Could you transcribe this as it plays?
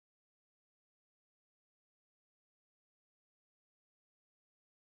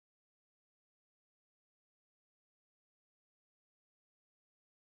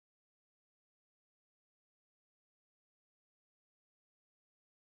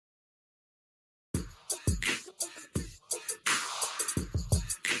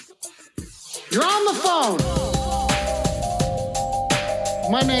You're on the phone.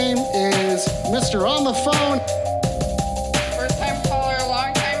 My name is Mr. On the Phone. First time caller,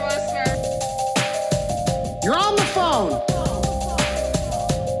 long time listener. You're on the phone.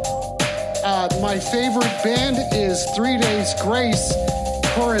 My favorite band is 3 Days Grace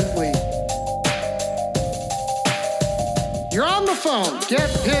currently. You're on the phone. Get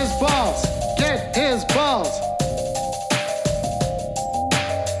his balls. Get his balls.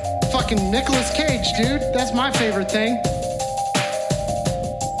 Fucking Nicolas Cage, dude. That's my favorite thing.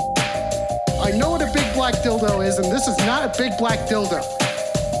 I know what a big black dildo is, and this is not a big black dildo.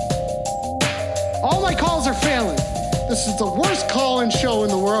 All my calls are failing. This is the worst call-in show in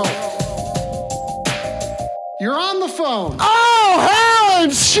the world. You're on the phone. Oh, hell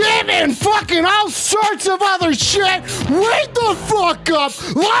and shit and fucking all sorts of other shit. Wake the fuck up.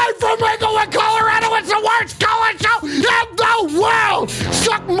 Live from Englewood, Colorado. It's the worst call-in show in the world.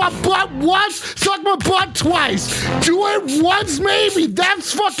 Suck my butt once, suck my butt twice. Do it once maybe.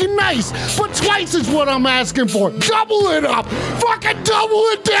 That's fucking nice. But twice is what I'm asking for. Double it up. Fucking double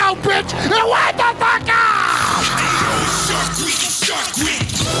it down, bitch. And wake the fuck up. Shark Week.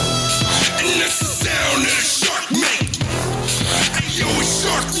 And that's the sound of the shark make. Hey, yo, it's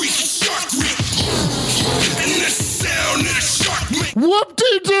Shark Week. And that's the sound of the shark make.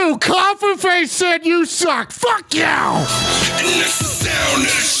 Whoop-de-doo, Coffin Face said you suck. Fuck you. And that's the sound of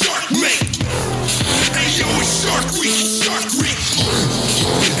the shark make. Hey, yo, it's Shark Week.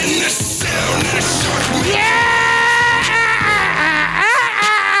 And that's the sound of the shark make. Yeah!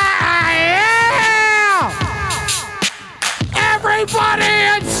 Everybody,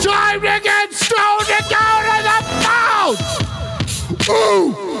 it's time to get stoned and go to the phone!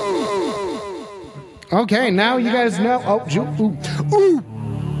 Ooh! Okay, now you guys know.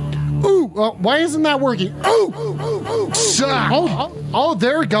 Why isn't that working? Suck. Oh,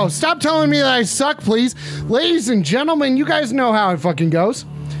 there we go. Stop telling me that I suck, please. Ladies and gentlemen, you guys know how it fucking goes.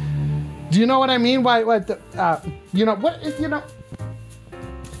 Do you know what I mean?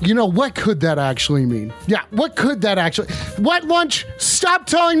 You know, what could that actually mean? Yeah, what could that actually... What, Lunch? Stop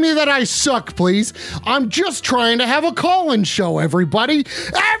telling me that I suck, please. I'm just trying to have a call-in show, everybody.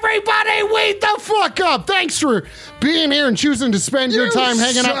 Everybody, wake the fuck up. Thanks for being here and choosing to spend your time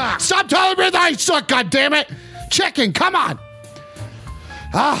hanging out. Stop telling me that I suck, goddammit. Chicken, come on.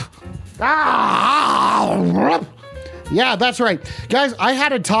 Yeah, that's right. Guys, I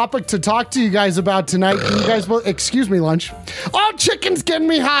had a topic to talk to you guys about tonight. Can you guys... Excuse me, Lunch. Oh, Chicken's getting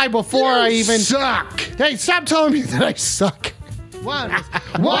me high before I even... suck. Hey, stop telling me that I suck. One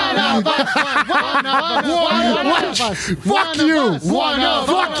of us. Fuck you.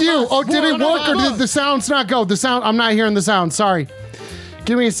 Fuck you. Oh, did it work or did the sounds not go? I'm not hearing the sound. Sorry.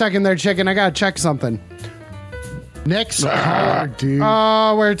 Give me a second there, Chicken. I gotta check something. Next caller, dude.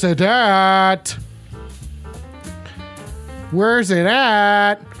 Oh, where's it at? Where's it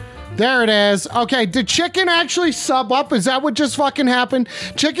at? There it is. Okay, did Chicken actually sub up? Is that what just fucking happened?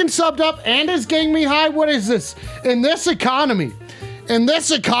 Chicken subbed up and is getting me high? What is this? In this economy,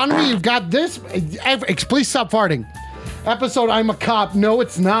 you've got this. Please stop farting. Episode, I'm a cop. No,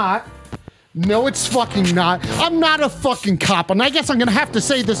 it's not. No, it's fucking not. I'm not a fucking cop. And I guess I'm going to have to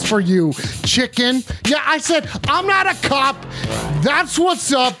say this for you, Chicken. Yeah, I said, I'm not a cop. That's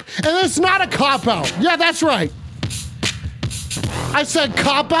what's up. And it's not a cop-out. Yeah, that's right. I said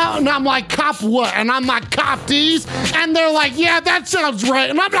cop out, and I'm like, cop what? And I'm like, cop these? And they're like, yeah, that sounds right.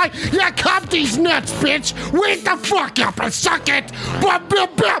 And I'm like, yeah, cop these nuts, bitch. Wake the fuck up and suck it.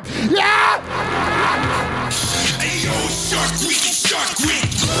 Yeah! Hey, yo, Shark Week.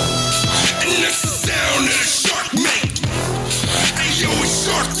 And that's the sound of the shark make. Hey, yo, it's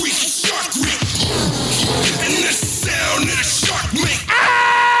Shark Week. And that's the sound of the shark make.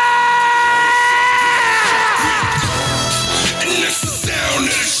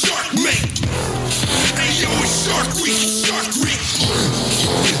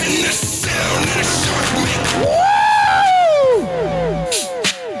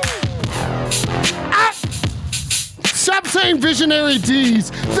 Stop saying visionary D's.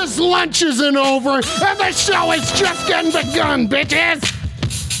 This lunch isn't over, and the show is just getting begun, bitches.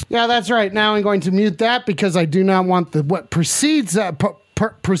 Yeah, that's right. Now I'm going to mute that because I do not want the what precedes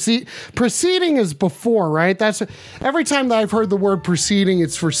proceeding is before, right? That's every time that I've heard the word proceeding,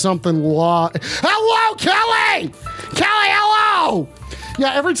 it's for something law. Hello, Kelly. Kelly, hello.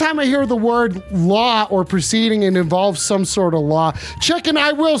 Yeah, every time I hear the word law or proceeding, it involves some sort of law. Chicken,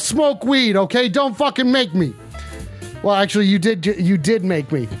 I will smoke weed, okay? Don't fucking make me. Well, actually, you did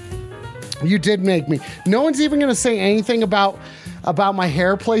make me. You did make me. No one's even gonna say anything about my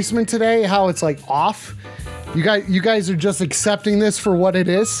hair placement today, how it's like off. You guys are just accepting this for what it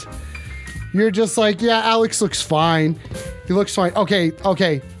is. You're just like, yeah, Alex looks fine. He looks fine. Okay.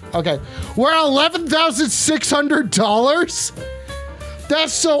 We're at $11,600.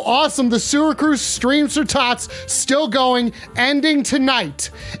 That's so awesome. The Sewer Cruise streams for tots still going, ending tonight.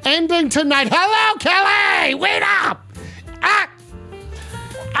 Hello, Kelly! Wait up!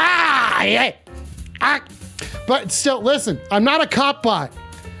 Yeah. But still, listen, I'm not a cop bot.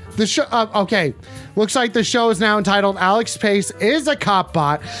 The show, okay. Looks like the show is now entitled Alex Pace is a cop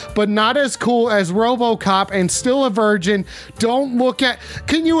bot, but not as cool as RoboCop and still a virgin. Don't look at...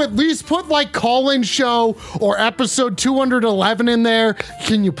 Can you at least put like call-in show or episode 211 in there?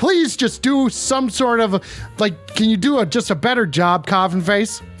 Can you please just do some sort of... can you do just a better job, Coffin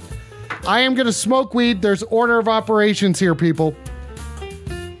Face? I am going to smoke weed. There's order of operations here, people.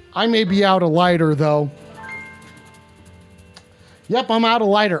 I may be out of lighter, though. Yep, I'm out of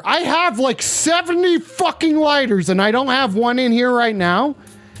lighter. I have like 70 fucking lighters and I don't have one in here right now.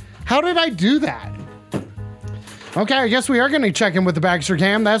 How did I do that? Okay, I guess we are going to check in with the Baxter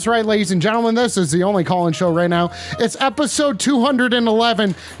Cam. That's right, ladies and gentlemen. This is the only call-in show right now. It's episode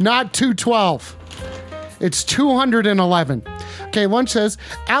 211, not 212. It's 211. Okay, Lunch says,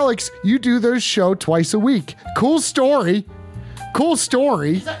 Alex, you do this show twice a week. Cool story. He's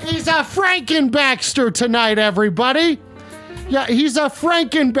a Frankenbaxter tonight, everybody. Yeah, he's a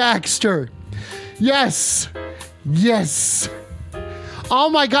Frankenbaxter. Yes. Oh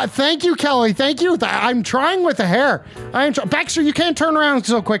my God. Thank you, Kelly. Thank you. I'm trying with the hair. Baxter, you can't turn around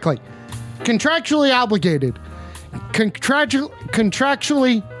so quickly. Contractually obligated.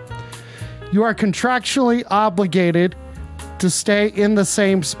 You are contractually obligated to stay in the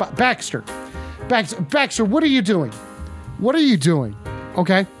same spot. Baxter, what are you doing?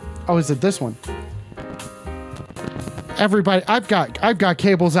 Okay. Oh, is it this one? Everybody, I've got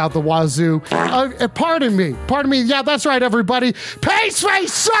cables out the wazoo. Pardon me. Yeah, that's right, everybody. Paceface,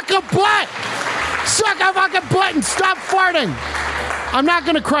 suck a butt! Suck a fucking butt and stop farting! I'm not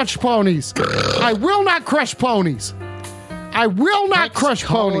gonna crush ponies. I will not crush ponies.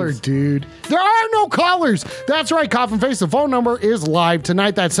 Dude. There are no callers. That's right, Coffin Face. The phone number is live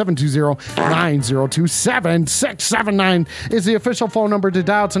tonight. That's 720-902-7679 is the official phone number to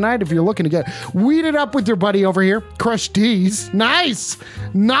dial tonight if you're looking to get weeded up with your buddy over here, Crush D's. Nice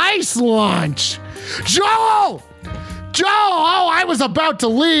lunch. Joel! Oh, I was about to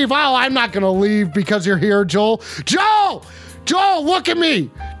leave. Oh, I'm not going to leave because you're here, Joel. Joel, look at me.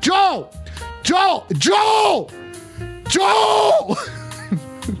 Joel!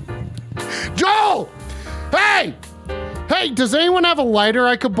 Hey, does anyone have a lighter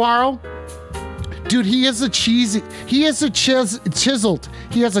I could borrow? Dude, he has a chiseled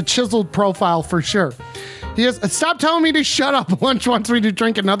profile for sure. Stop telling me to shut up. Lunch wants me to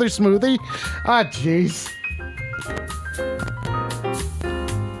drink another smoothie. Ah, jeez.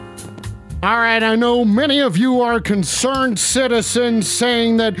 All right, I know many of you are concerned citizens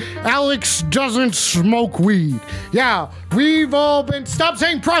saying that Alex doesn't smoke weed. Yeah, we've all been... Stop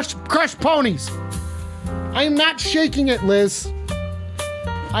saying crush ponies. I am not shaking it, Liz.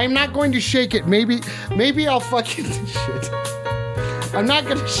 I am not going to shake it. Maybe I'll fucking... Shit. I'm not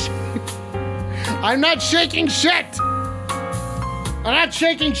gonna shake... I'm not shaking shit.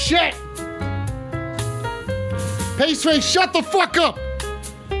 Paceface, shut the fuck up.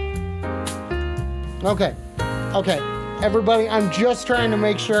 Okay. Everybody, I'm just trying to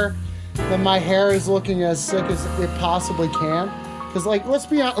make sure that my hair is looking as sick as it possibly can. Because, let's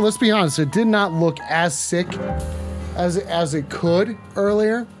be honest, it did not look as sick as it could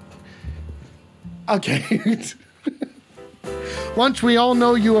earlier. Okay. Lunch, we all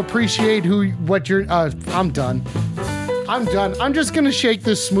know you appreciate what you're... I'm done. I'm just going to shake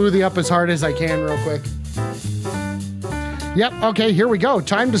this smoothie up as hard as I can real quick. Yep, okay, here we go.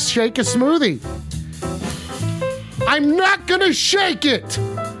 Time to shake a smoothie. I'm not gonna shake it.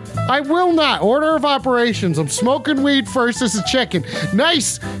 I will not. Order of operations. I'm smoking weed first. This is chicken.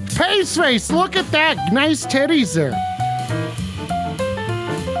 Nice. Paceface, look at that. Nice titties there.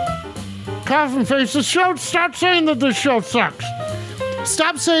 Coffin Face, stop saying that this show sucks.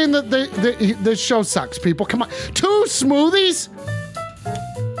 Stop saying that this show sucks, people. Come on. 2 smoothies?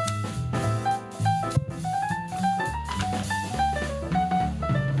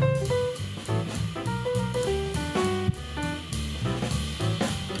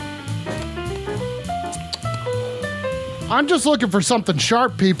 I'm just looking for something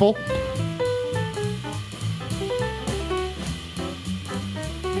sharp, people.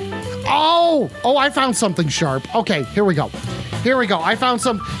 Oh, I found something sharp. Okay, here we go. I found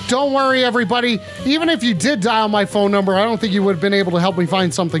some. Don't worry, everybody. Even if you did dial my phone number, I don't think you would have been able to help me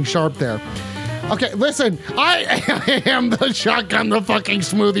find something sharp there. Okay, listen, I am the shotgun, the fucking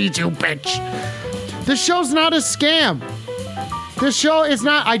smoothies, you bitch. This show's not a scam. This show is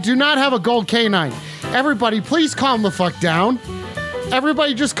not, I do not have a gold canine. Everybody, please calm the fuck down.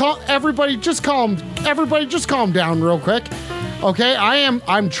 Everybody just calm down real quick. Okay,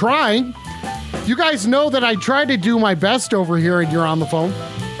 I'm trying. You guys know that I try to do my best over here and you're on the phone.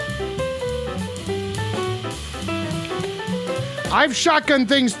 I've shotgunned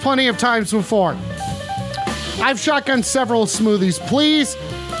things plenty of times before. I've shotgunned several smoothies. Please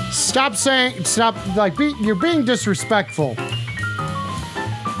you're being disrespectful.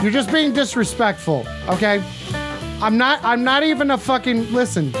 You're just being disrespectful, okay? I'm not even a fucking,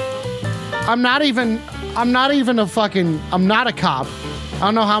 listen. I'm not a cop. I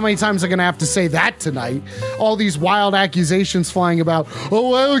don't know how many times I'm going to have to say that tonight. All these wild accusations flying about,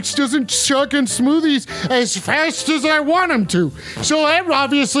 oh, Alex doesn't shotgun smoothies as fast as I want him to. So that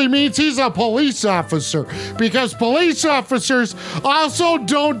obviously means he's a police officer, because police officers also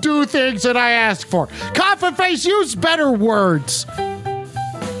don't do things that I ask for. Coffin Face, use better words.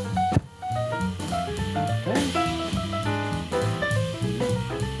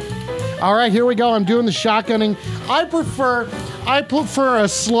 All right, here we go. I'm doing the shotgunning. I prefer a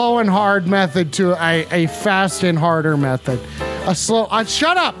slow and hard method to a fast and harder method. A slow.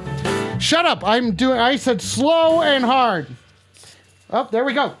 Shut up. I said slow and hard. Oh, there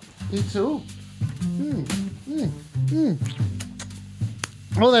we go. Ooh.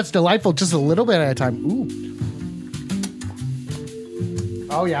 Oh, that's delightful. Just a little bit at a time. Ooh.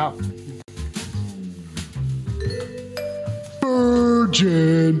 Oh yeah.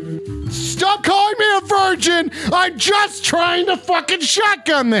 Virgin. Stop calling me a virgin! I'm just trying to fucking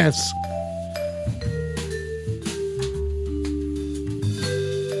shotgun this!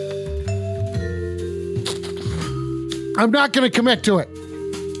 I'm not gonna commit to it.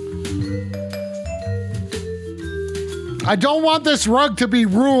 I don't want this rug to be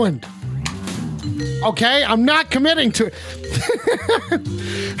ruined. Okay? I'm not committing to it.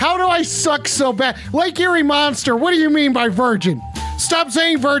 How do I suck so bad? Lake Erie Monster, what do you mean by virgin? Stop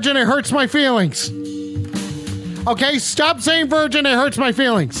saying virgin, it hurts my feelings. Okay, stop saying virgin, it hurts my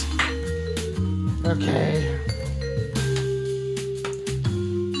feelings. Okay.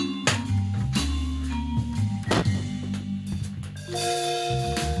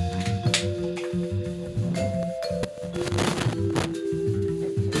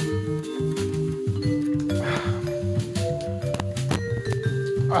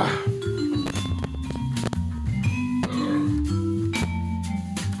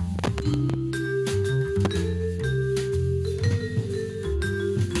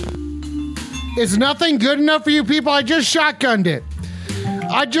 Is nothing good enough for you people? I just shotgunned it.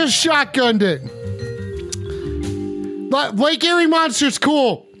 But Lake Erie Monster's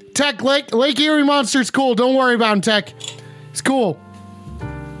cool. Tech, Lake Erie Monster's cool. Don't worry about him, Tech. It's cool.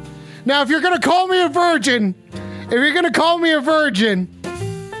 Now, if you're going to call me a virgin,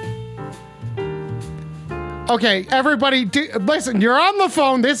 okay, everybody, listen, you're on the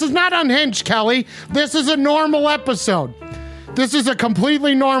phone. This is not unhinged, Kelly. This is a normal episode. This is a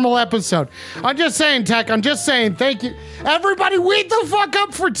completely normal episode. I'm just saying, Tech. I'm just saying, thank you. Everybody, weed the fuck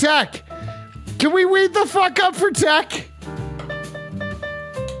up for Tech. Can we weed the fuck up for Tech?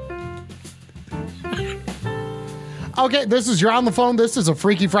 Okay, you're on the phone. This is a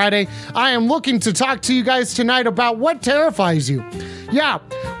Freaky Friday. I am looking to talk to you guys tonight about what terrifies you. Yeah,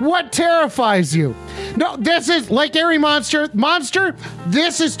 what terrifies you? No, this is Lake Erie Monster.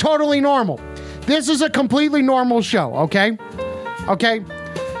 This is totally normal. This is a completely normal show, okay? Okay?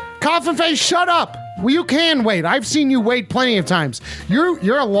 Coffin Face, shut up. Well, you can wait. I've seen you wait plenty of times.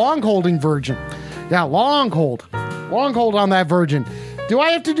 You're a long-holding virgin. Yeah, long hold. Long hold on that virgin. Do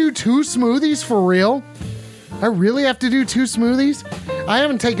I have to do 2 smoothies for real? I really have to do 2 smoothies? I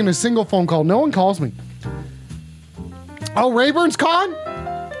haven't taken a single phone call. No one calls me. Oh, Rayburn's calling?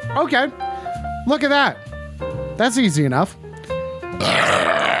 Okay. Look at that. That's easy enough.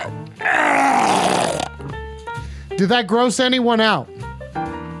 Did that gross anyone out?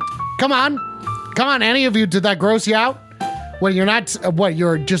 Come on, any of you, did that gross you out?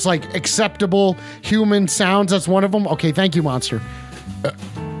 You're just like acceptable human sounds, that's one of them? Okay, thank you, Monster.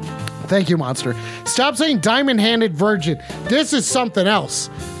 Thank you, Monster. Stop saying diamond-handed virgin. This is something else.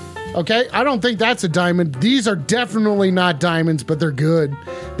 Okay, I don't think that's a diamond. These are definitely not diamonds, but they're good.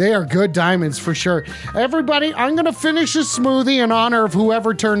 They are good diamonds for sure. Everybody, I'm going to finish this smoothie in honor of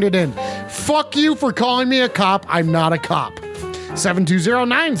whoever turned it in. Fuck you for calling me a cop. I'm not a cop.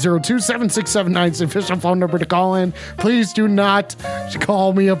 720-902-7679 is the official phone number to call in. Please do not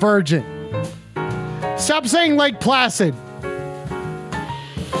call me a virgin. Stop saying Lake Placid.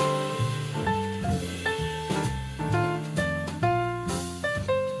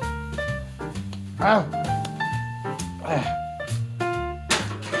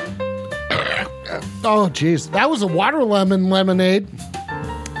 Oh, jeez. That was a water lemon lemonade.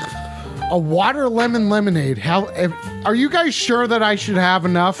 A water lemon lemonade. How? Are you guys sure that I should have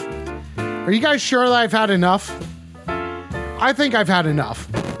enough? Are you guys sure that I've had enough? I think I've had enough.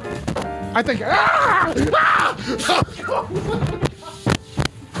 I think.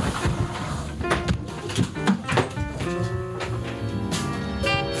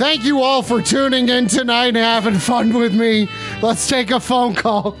 Thank you all for tuning in tonight and having fun with me. Let's take a phone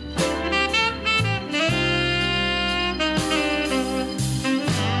call.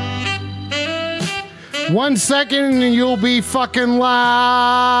 One second and you'll be fucking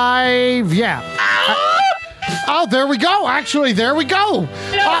live. Yeah. Oh, there we go. Actually, there we go.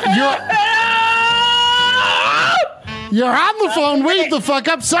 You're on the phone. Wait the fuck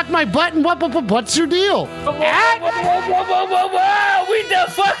up. Suck my butt. And what's your deal? Wait the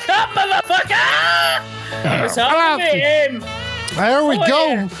fuck up, motherfucker! What's happening? There we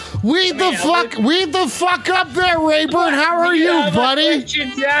go. Weed the fuck up there, Rayburn. How are you, buddy? A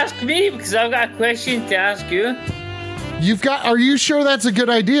question to ask me because I've got a question to ask you. Are you sure that's a good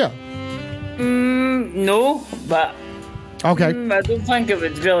idea? No, but okay. I don't think it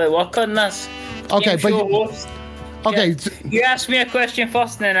would really work on this. Okay, but okay. You ask me a question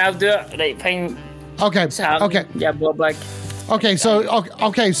first, and then I'll do it. Right, fine. Okay. Okay. Yeah, blow back. Okay, so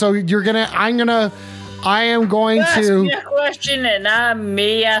I am going to ask me a question, and I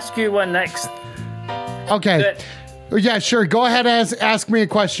may ask you one next. Okay. Yeah, sure. Go ahead and ask me a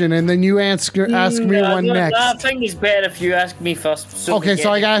question, and then you ask me one next. I think it's better if you ask me first. Okay,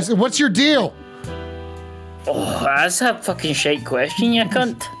 so I gotta ask, what's your deal? Oh, that's a fucking shite question, you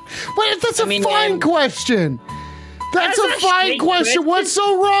cunt. Wait, that's a fine question. That's a fine question. What's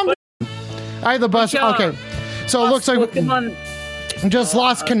so wrong? I the bus. Okay, so it looks like just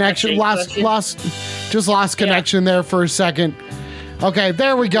lost connection. Just lost connection there for a second. Okay,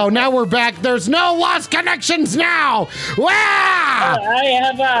 there we go. Now we're back. There's no lost connections now. Wow!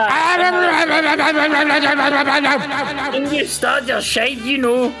 When you start your shite, you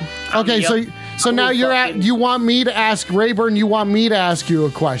know. Okay, so now you want me to ask Rayburn, you want me to ask you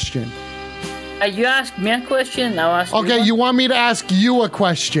a question. You ask me a question, I'll ask you. Okay, you want me to ask you a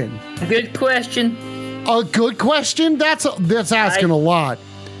question. Good question. A good question? That's asking a lot.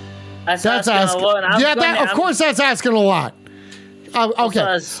 That's asking a lot. Of course that's asking a lot.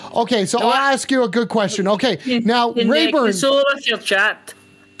 Okay. Okay, so I'll ask you a good question. Okay, now Rayburn. So with your chat.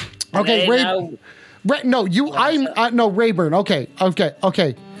 Okay, Rayburn. Rayburn.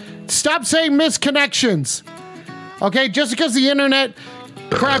 Okay. Stop saying misconnections. Okay, just because the internet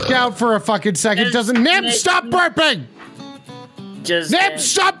crapped out for a fucking second doesn't. Nip, stop burping.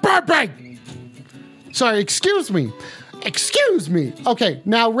 Stop burping. Sorry, excuse me. Okay,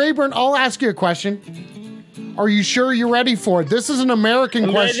 now Rayburn, I'll ask you a question. Are you sure you're ready for it? This is an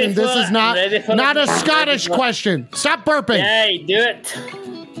American question. This is not a Scottish question. Stop burping. Hey, do it.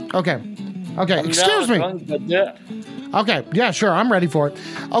 Okay. Excuse me. Okay. Yeah, sure. I'm ready for it.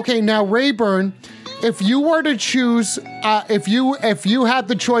 Okay. Now, Rayburn, if you were to choose, if you had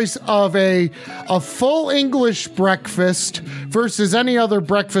the choice of a full English breakfast versus any other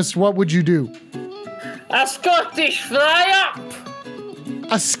breakfast, what would you do? A Scottish fry-up.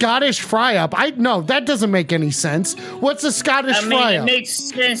 A Scottish fry-up? No, that doesn't make any sense. What's a Scottish fry-up? It makes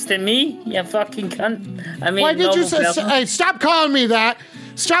sense to me, you fucking cunt. Why did you say... Hey, stop calling me that.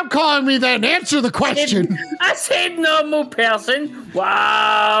 Stop calling me that and answer the question. I said normal person.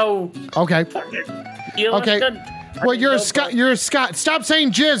 Wow. Okay. Okay. Well, you're a Scot. Stop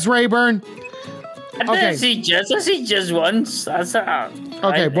saying jizz, Rayburn. I didn't see jizz. I see jizz once.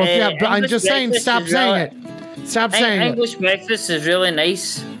 Okay, well, yeah, but I'm just saying stop saying it. Stop saying it. English breakfast is really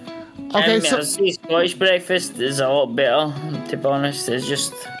nice. Okay, so Scottish breakfast is a lot better, to be honest. It's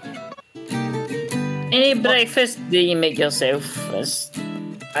just any breakfast that you make yourself.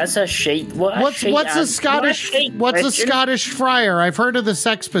 That's a shite. What's a Scottish fryer? I've heard of the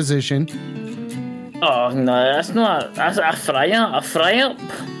sex position. Oh no, that's not. That's a fry-up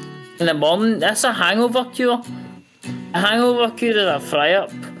in the morning. That's a hangover cure. A hangover cure is a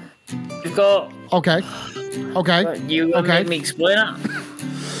fry-up. You've got. Okay. You make me explain it.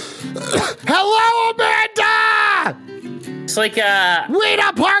 Hello, Amanda. It's like a. Wait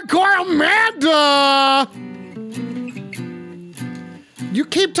up, hardcore Amanda. You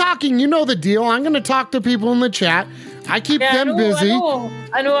keep talking. You know the deal. I'm going to talk to people in the chat. I keep them busy.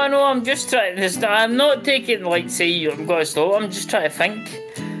 I know. I'm just trying to. I'm not taking, say, I'm going to stop. I'm just trying to think.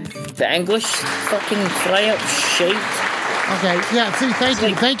 The English fucking fry-up shite. Okay, yeah, see,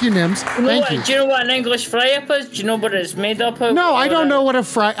 thank you, Nims. Thank you. Do you know what an English fry-up is? Do you know what it's made up of? No, I don't know what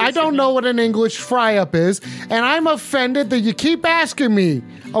I don't know what an English fry-up is, and I'm offended that you keep asking me.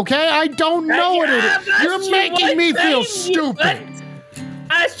 Okay, I don't know what it is. You're making me feel stupid.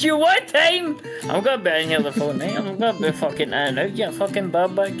 Asked you one time. I'm gonna be in here the phone, mate. I'm gonna be fucking in and out, you fucking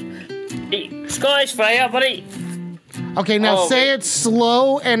bird bag. Hey, Scottish fry-up, right? Okay, now say it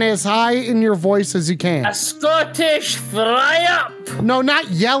slow and as high in your voice as you can. A Scottish fry-up. No, not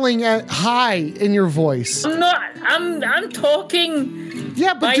yelling at high in your voice. I'm not. I'm talking.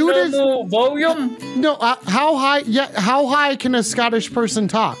 Yeah, but do it as volume. No, how high? Yeah, how high can a Scottish person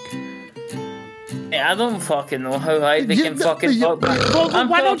talk? Yeah, I don't fucking know how high they can fucking talk. Well,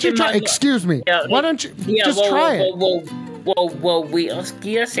 why don't you try? Excuse me. Yeah, why don't you just try it? Whoa, wait a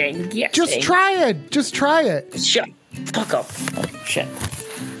second. Just try it. Just try it. Shut fuck up. Oh, shit.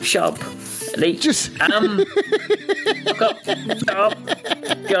 Shut up. Right. Just fuck up. Shut up.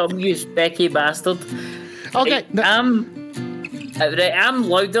 You specky bastard. Okay. Right, I'm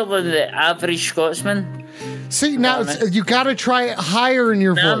louder than the average Scotsman. See, now you gotta try it higher in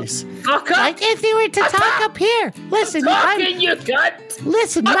your voice. Fuck up. Like if you were to talk up here. Listen, you cunt.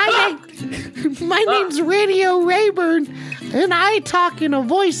 Listen, my name's Radio Rayburn, and I talk in a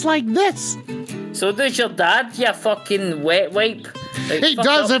voice like this. So does your dad, you fucking wet wipe? Like, he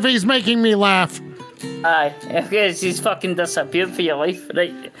does if he's making me laugh. Aye, because he's fucking disappeared for your life.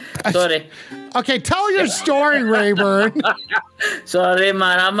 Right, sorry. Okay, tell your story, Rayburn. Sorry,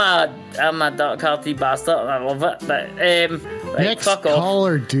 man, I'm a dark-hearted bastard, and I love it. But right, next fuck off.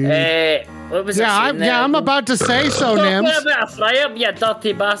 caller, dude. What was I'm about to say so, Nims. Talk about a fry-up, you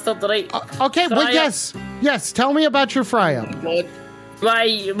dirty bastard, right? Okay, but yes. Tell me about your fry-up.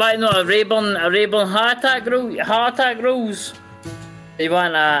 Why no a Rayburn heart attack rules? You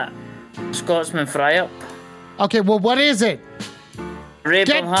want a Scotsman fry-up? Okay, well, what is it?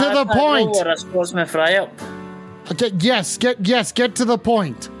 Rayburn get to the point. Or a Scotsman fry-up? Okay, get to the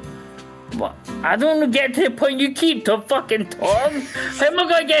point. What? I don't know, get to the point. You keep fucking talking. How am I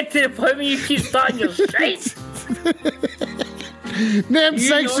going to get to the point when you keep starting your shit? Nims,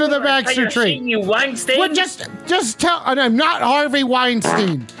 thanks for the Baxter treat. You Weinstein. Well, just tell. And I'm not Harvey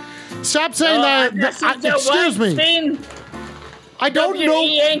Weinstein. Stop saying that. Excuse me. I don't know.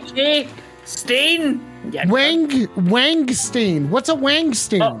 Steen. Yeah, Wangstein. What's a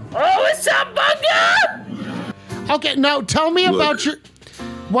Wangstein? Oh, it's a bugger. Okay, now tell me about your.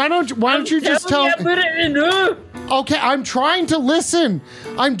 Why don't you just tell me? Okay, I'm trying to listen.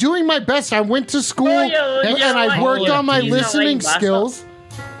 I'm doing my best. I went to school and I worked on my listening skills.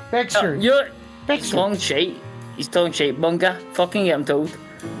 Baxter. He's talking shit. He's talking shit. Bunga. Fucking get him told.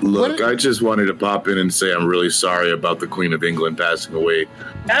 Look, I just wanted to pop in and say I'm really sorry about the Queen of England passing away.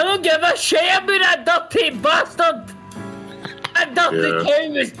 I don't give a shit about that dirty bastard. That dirty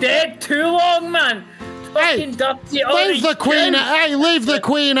king was dead too long, man. Fucking dirty. Leave the Queen. Hey, leave the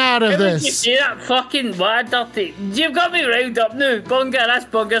Queen out of this. You see that fucking what dirty? You've got me riled up now, Bunga. That's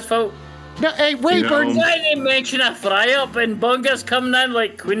Bunga's fault. No, hey, Rayburn. Why did you mention a fry-up and Bunga's coming in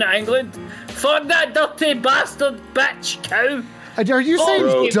like Queen of England? Fuck that dirty bastard bitch cow. Are you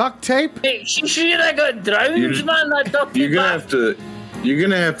saying duct tape? Hey, she should have got drowned, man. That dirty bastard. You're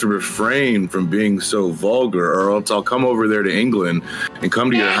gonna have to refrain from being so vulgar, or else I'll come over there to England and come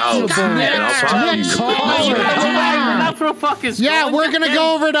to your house and I'll talk to you. Yeah, we're gonna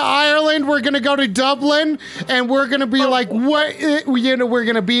go over to Ireland. We're gonna go to Dublin, and we're gonna be like, what? We're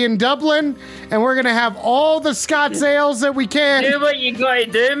gonna be in Dublin, and we're gonna have all the Scots ales that we can. Do what you gotta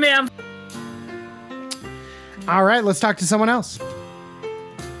do, man. All right, let's talk to someone else.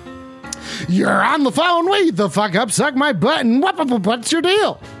 You're on the phone with the fuck up, suck my button. What's your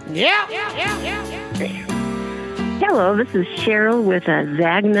deal? Yeah. Hello, this is Cheryl with a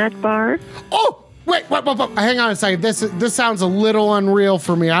Zagnut bar. Oh, wait, hang on a second. This sounds a little unreal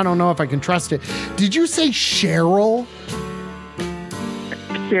for me. I don't know if I can trust it. Did you say Cheryl?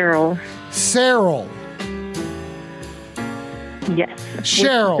 Cheryl. Yes.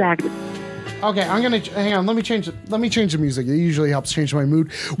 Cheryl. Okay, I'm gonna hang on. Let me change the music. It usually helps change my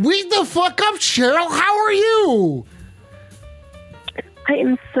mood. We the fuck up, Cheryl. How are you? I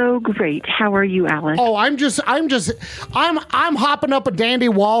am so great. How are you, Alex? Oh, I'm hopping up a dandy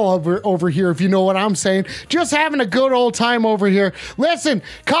wall over here. If you know what I'm saying, just having a good old time over here. Listen,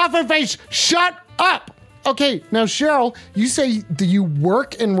 Coffin Face, shut up. Okay, now Cheryl, you say, do you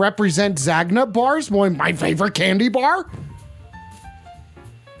work and represent Zagnut bars? My favorite candy bar.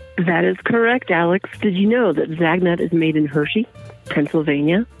 That is correct, Alex. Did you know that Zagnut is made in Hershey,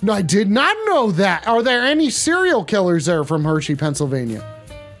 Pennsylvania? No, I did not know that. Are there any serial killers there from Hershey, Pennsylvania?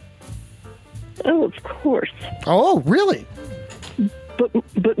 Oh, of course. Oh, really?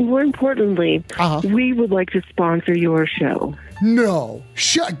 But more importantly, we would like to sponsor your show. No.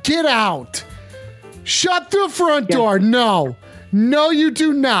 Get out. Shut the front door. No. No, you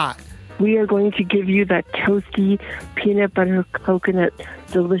do not. We are going to give you that toasty peanut butter coconut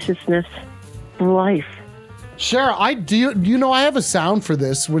deliciousness for life. Cheryl, you know I have a sound for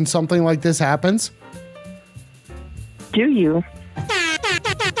this when something like this happens? Do you?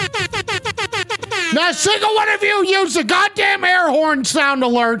 Not a single one of you use a goddamn air horn sound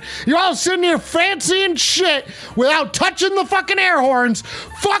alert. You're all sitting here fancy and shit without touching the fucking air horns.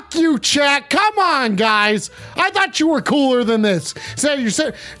 Fuck you, chat. Come on, guys. I thought you were cooler than this. So you're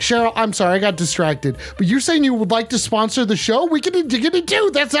saying, Cheryl, I'm sorry, I got distracted. But you're saying you would like to sponsor the show? We can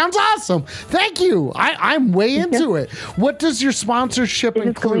do. That sounds awesome. Thank you. I'm way into it. What does your sponsorship include?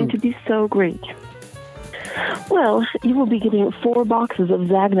 It's going to be so great. Well, you will be getting 4 boxes of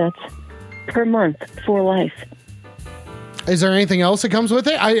Zagnuts per month for life. Is there anything else that comes with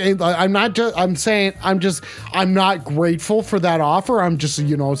it? I'm not grateful for that offer. I'm just,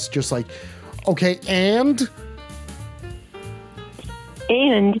 it's just like, okay, and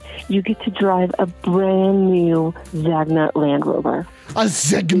you get to drive a brand new Zagnut Land Rover. A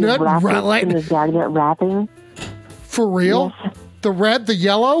Zagnut in the Zagnut wrapping. For real? Yes. The red, the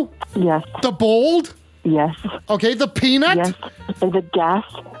yellow? Yes. The bold? Yes. Okay, the peanut? Yes. And the gas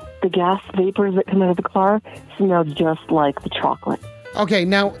vapors that come out of the car smell just like the chocolate. Okay,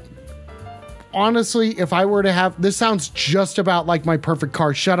 now, honestly, if I were to have... This sounds just about like my perfect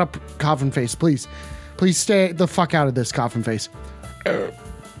car. Shut up, Coffin Face, please. Please stay the fuck out of this, Coffin Face.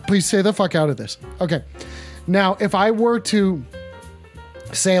 Please stay the fuck out of this. Okay. Now, if I were to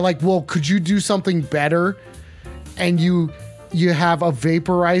say, like, well, could you do something better and you have a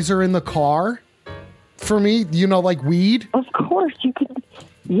vaporizer in the car for me, like weed? Of course, you could.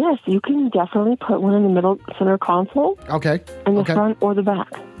 Yes, you can definitely put one in the middle center console. Okay. In the front or the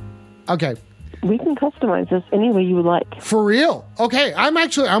back. Okay. We can customize this any way you would like. For real? Okay,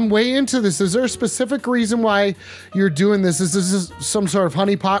 I'm way into this. Is there a specific reason why you're doing this? Is this some sort of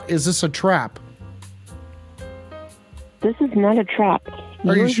honeypot? Is this a trap? This is not a trap.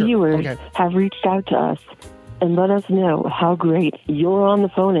 Your viewers have reached out to us and let us know how great your on the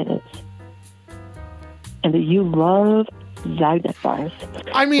phone is. And that you love Zagnut bars.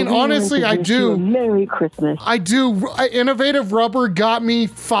 I mean, honestly, I do. Merry Christmas. I do. Innovative Rubber got me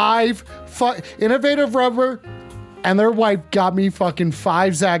five. Innovative Rubber and their wife got me fucking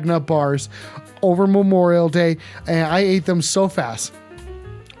 5 Zagnut bars over Memorial Day, and I ate them so fast.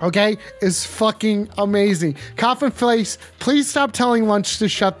 Okay? It's fucking amazing. Coffin Face, please stop telling Lunch to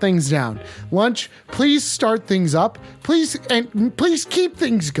shut things down. Lunch, please start things up. Please keep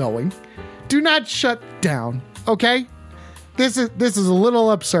things going. Do not shut down. Okay? This is a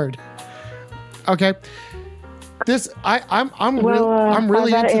little absurd. Okay? I'm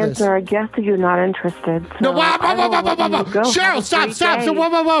really into answer, this. I guess that you're not interested. So no, whoa. Cheryl, stop. So,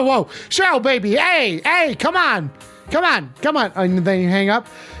 whoa. Cheryl, baby, hey, come on. And then you hang up.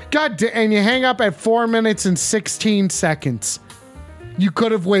 And you hang up at 4 minutes and 16 seconds. You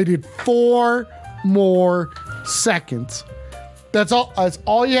could have waited 4 more seconds. That's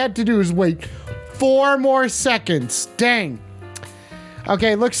all you had to do is wait 4 more seconds. Dang.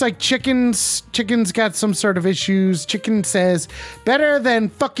 Okay, looks like Chicken's got some sort of issues. Chicken says, better than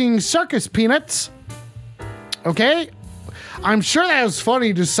fucking circus peanuts. Okay? I'm sure that was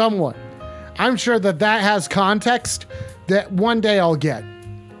funny to someone. I'm sure that has context that one day I'll get.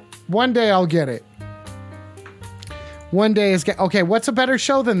 One day I'll get it. One day is... Okay, what's a better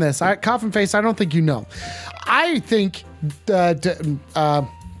show than this? Coffin Face, I don't think you know. I think...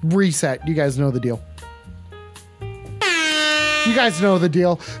 Reset. You guys know the deal. You guys know the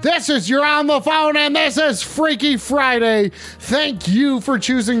deal. This is You're on the Phone, and this is Freaky Friday. Thank you for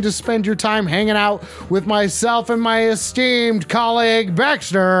choosing to spend your time hanging out with myself and my esteemed colleague,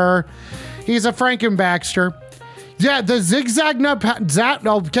 Baxter. He's a Franken Baxter. Yeah, the zigzag nut.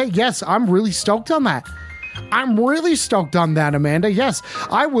 Okay, yes, I'm really stoked on that. Amanda. Yes,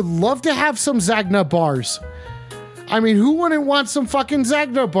 I would love to have some Zagnut bars. I mean, who wouldn't want some fucking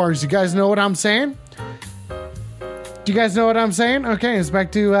Zagnut bars? You guys know what I'm saying? Do you guys know what I'm saying? Okay, it's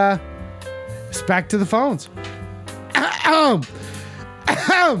back to the phones.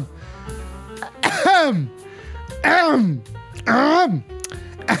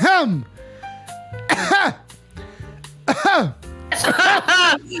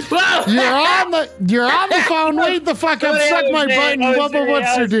 You're on the phone. Wait the fuck up. Suck my button.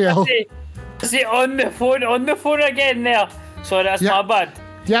 What's your deal? See, on the phone again there. So that's my bad.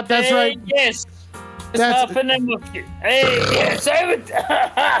 Yep, that's right. Yes. What's happening with you? Hey, yes,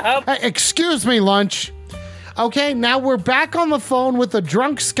 Hey, excuse me, Lunch. Okay, now we're back on the phone with a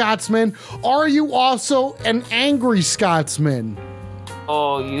drunk Scotsman. Are you also an angry Scotsman?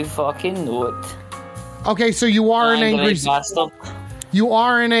 Oh, you fucking know it. Okay, so you are an angry bastard. You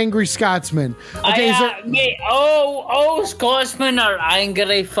are an angry Scotsman. Okay, mate, all Scotsmen are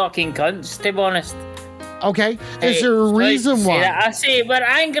angry fucking cunts, to be honest. Okay, is there a reason why? I say we're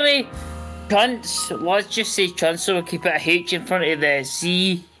angry cunts. Let's just say cunts, so we'll keep it a H in front of the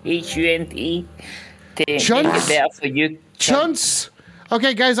C, H-U-N-T, to make it better for you. Chunts?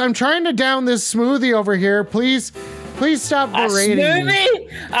 Okay, guys, I'm trying to down this smoothie over here. Please stop berating me.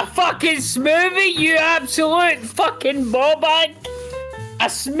 A fucking smoothie, you absolute fucking ballbag! A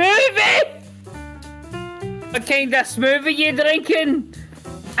smoothie! What kind of smoothie you drinking?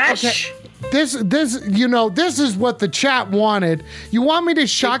 Ash? Okay. This is what the chat wanted. You want me to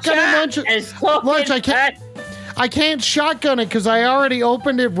shotgun lunch? I can't shotgun it because I already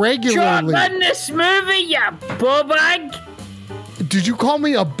opened it regularly. Shotgun the smoothie, you ballbag! Did you call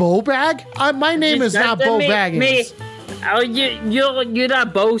me a bag? My name is not Bo Baggins. Oh, you're a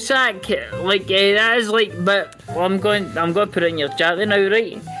bow sack. Like that is like, but I'm going to put it in your chat now,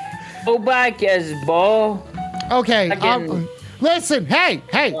 right? Bow bag is ball. Okay. Listen. Hey.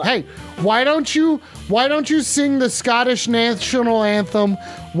 Why don't you sing the Scottish national anthem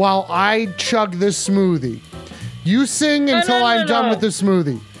while I chug this smoothie? You sing until I'm done with the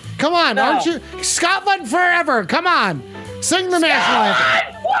smoothie. Come on, aren't you? Scotland forever. Come on. Sing the national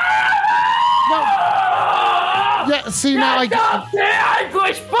anthem. Yeah, see now I got the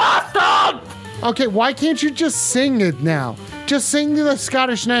English bastard. Okay, why can't you just sing it now? Just sing the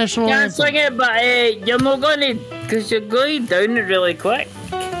Scottish national anthem. Can't sing it, but you're not gonna, because you're going down it really quick.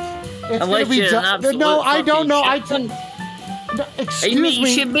 It's gonna be no, I don't know. Excuse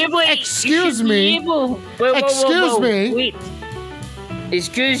me. Excuse me. Excuse me. Wait.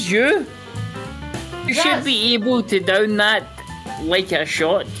 Excuse you? You should be able to down that like a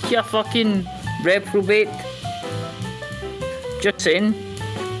shot, you fucking reprobate. Just saying.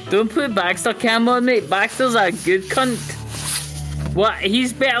 Don't put Baxter Cam on me. Baxter's a good cunt. What?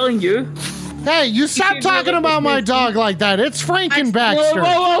 He's better than you. Hey, you stop talking about my dog like that. It's Frankenbaxter.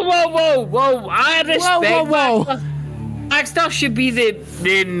 Whoa. I respect Baxter. Baxter should be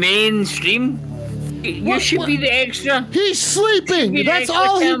the mainstream. You should be the extra. He's sleeping. That's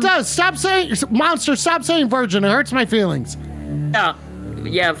all he does. Stop saying, monster, stop saying virgin. It hurts my feelings.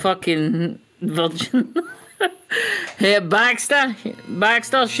 Yeah, fucking virgin. Hey, Baxter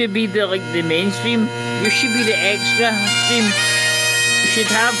should be the mainstream. You should be the extra stream. You should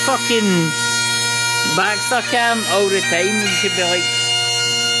have fucking Baxter Cam all the time. You should be like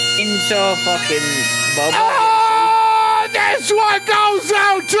Insaw fucking Bob. Oh, this one goes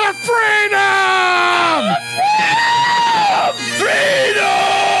out to freedom! Freedom!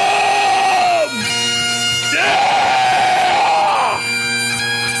 Yeah!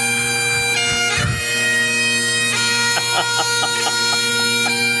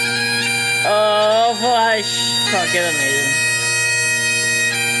 Oh, Flash. Fucking amazing.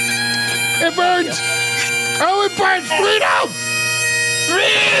 It burns! Oh, it burns! Freedom!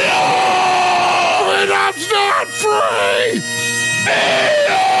 Freedom! Freedom's not free!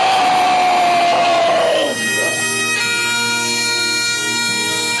 Freedom!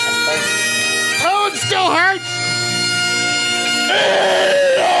 Oh, it still hurts!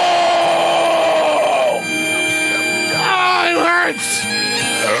 Freedom! Oh, it hurts!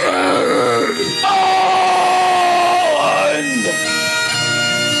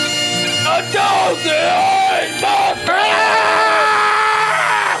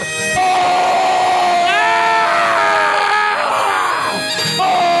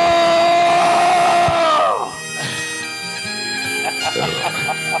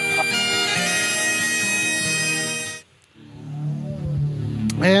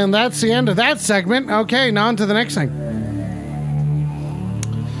 And that's the end of that segment. Okay, now on to the next thing.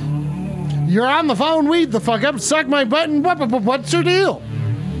 You're on the phone, weed the fuck up, suck my button. What's your deal?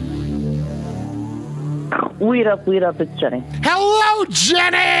 Weed up, it's Jenny. Hello,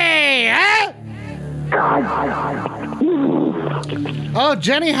 Jenny! Huh? Oh,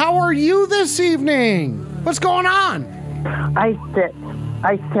 Jenny, how are you this evening? What's going on? I sit.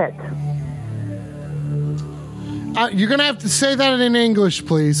 You're going to have to say that in English,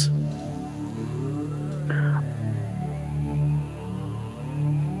 please.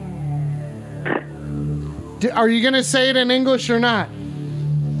 Are you going to say it in English or not?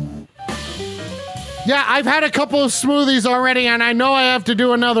 Yeah, I've had a couple of smoothies already, and I know I have to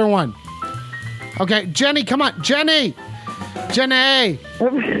do another one. Okay, Jenny, come on. Jenny!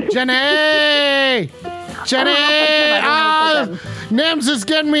 Nims is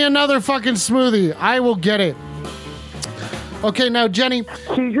getting me another fucking smoothie. I will get it. Okay, now, Jenny.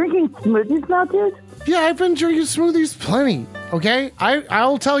 So you're drinking smoothies now, dude? Yeah, I've been drinking smoothies plenty, okay?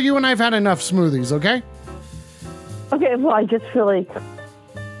 I'll tell you when I've had enough smoothies, okay? Okay, well, I just feel like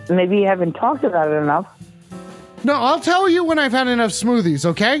maybe you haven't talked about it enough. No, I'll tell you when I've had enough smoothies,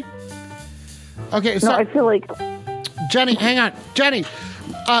 okay? Okay, so... No, I feel like... Jenny, hang on. Jenny,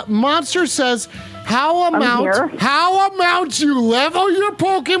 Monster says... How amounts you level your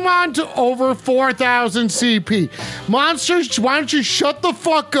Pokemon to over 4,000 CP? Monsters, why don't you shut the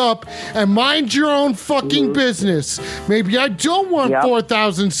fuck up and mind your own fucking business? Maybe I don't want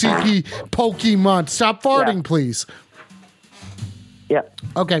 4,000 CP Pokemon. Stop farting, please. Yep.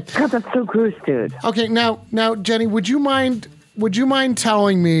 Okay. God, that's so gross, dude. Okay, now, Jenny, would you mind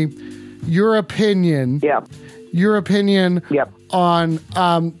telling me your opinion? Yep. Your opinion. Yep. On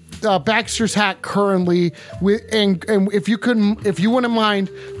Baxter's hat currently, and if you wouldn't mind,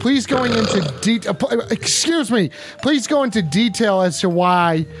 please going into detail. Excuse me, please go into detail as to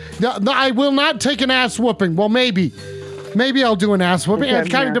why. No, I will not take an ass whooping. Well, maybe I'll do an ass whooping. It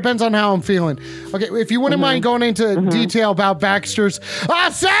kind of depends on how I'm feeling. Okay, if you wouldn't mind going into detail about Baxter's.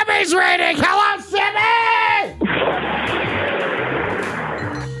 Sammy's rating. Hello, Sammy.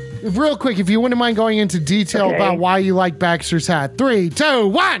 Real quick, if you wouldn't mind going into detail about why you like Baxter's hat. 3, 2,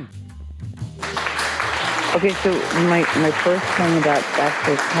 1. Okay, so my first thing about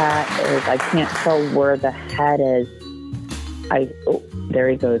Baxter's hat is I can't tell where the hat is. Oh, there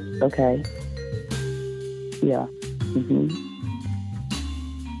he goes. Okay. Yeah.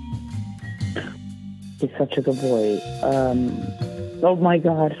 He's such a good boy. Oh my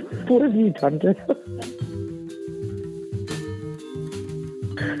God, what have you done to him?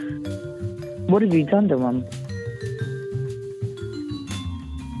 What have you done to him?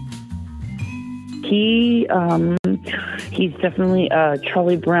 He's definitely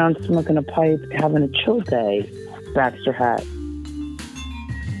Charlie Brown smoking a pipe, having a chill day. Baxter hat.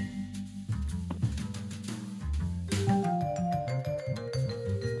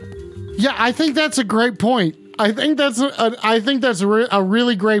 Yeah, I think that's a great point. I think that's a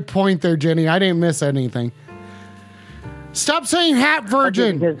really great point there, Jenny. I didn't miss anything. Stop saying hat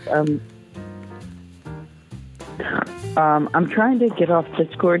virgin. Okay, because, I'm trying to get off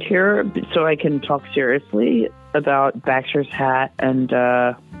Discord here so I can talk seriously about Baxter's hat and,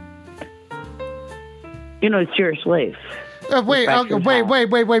 serious life. Wait.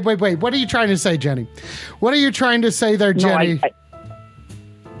 What are you trying to say, Jenny? What are you trying to say there, Jenny? No,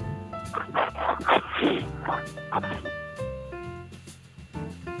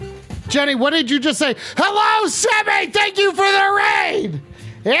 Jenny, what did you just say? Hello, Sammy! Thank you for the raid!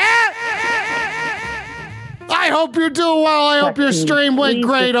 Yeah? I hope you're doing well. I hope your stream went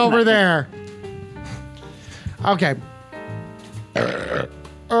great over there. Okay.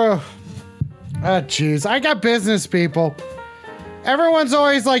 Oh, jeez. I got business, people. Everyone's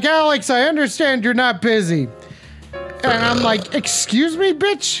always like, Alex, I understand you're not busy. And I'm like, excuse me,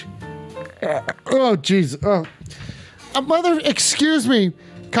 bitch? Oh, jeez. Oh. Excuse me,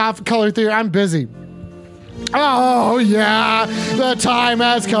 Color Theory, I'm busy. Oh, yeah, the time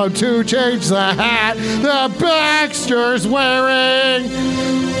has come to change the hat that Baxter's wearing.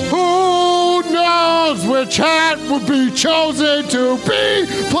 Who knows which hat would be chosen to be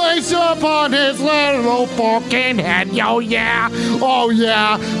placed upon his little fucking head? Oh, yeah. Oh,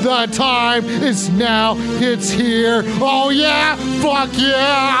 yeah, the time is now. It's here. Oh, yeah. Fuck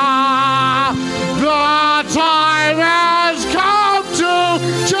yeah. The time has come to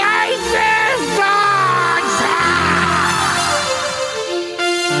change this song.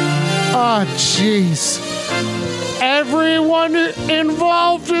 Oh, jeez. Everyone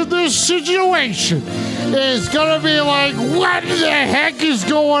involved in this situation is going to be like, what the heck is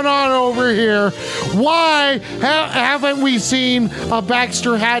going on over here? Why haven't we seen a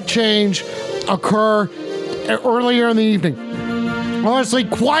Baxter hat change occur earlier in the evening? Honestly,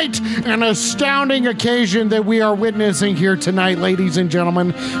 quite an astounding occasion that we are witnessing here tonight, ladies and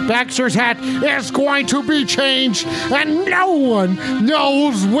gentlemen. Baxter's hat is going to be changed, and no one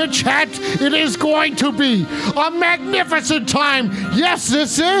knows which hat it is going to be. A magnificent time. Yes,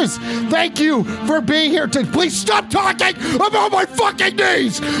 this is. Thank you for being here. Please stop talking about my fucking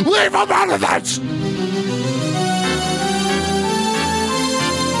knees. Leave them out of this.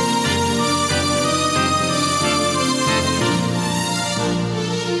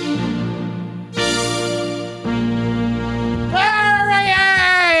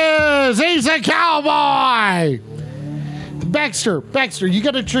 He's a cowboy. Baxter, you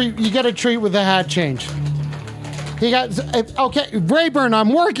got a treat with the hat change. Okay, Rayburn, I'm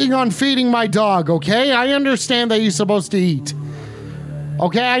working on feeding my dog, okay? I understand that he's supposed to eat.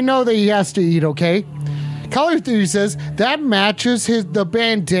 Okay, I know that he has to eat, okay? Color Theory says that matches the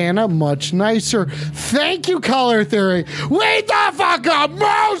bandana much nicer. Thank you, Color Theory. Wait the fuck up,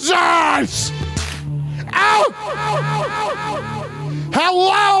 Moses! Ow!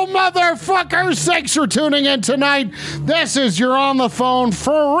 Hello, motherfuckers! Thanks for tuning in tonight. This is your On the Phone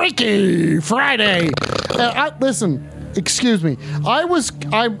Freaky Friday. Listen, excuse me.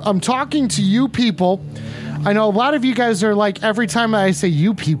 I'm talking to you people. I know a lot of you guys are like, every time I say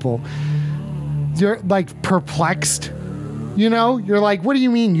you people, you're like perplexed. You know, you're like, what do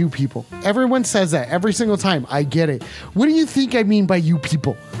you mean, you people? Everyone says that every single time. I get it. What do you think I mean by you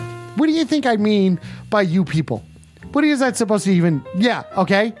people? What do you think I mean by you people? What is that supposed to even... Yeah,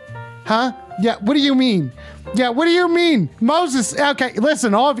 okay. Huh? Yeah, what do you mean? Yeah, what do you mean? Moses, okay,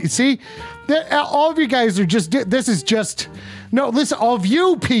 listen, all of you, see? All of you guys are just... This is just... No, listen, all of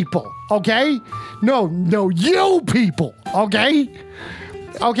you people, okay? No, you people, okay?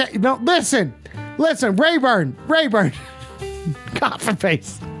 Okay, no, listen, Rayburn. Coffin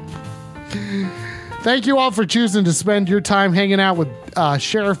face. Thank you all for choosing to spend your time hanging out with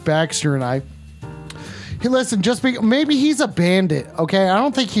Sheriff Baxter and I. Hey, listen, maybe he's a bandit, okay? I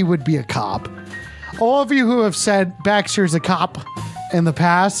don't think he would be a cop. All of you who have said Baxter's a cop in the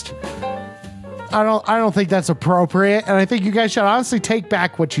past, I don't think that's appropriate, and I think you guys should honestly take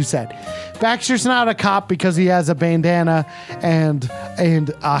back what you said. Baxter's not a cop because he has a bandana and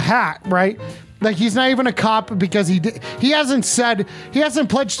a hat, right? Like, he's not even a cop because he hasn't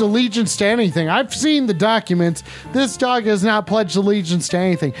pledged allegiance to anything. I've seen the documents. This dog has not pledged allegiance to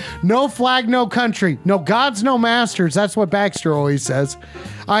anything. No flag, no country. No gods, no masters. That's what Baxter always says.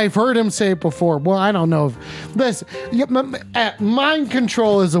 I've heard him say it before. Well, I don't know. This mind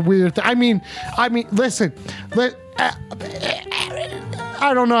control is a weird thing. I mean, listen. I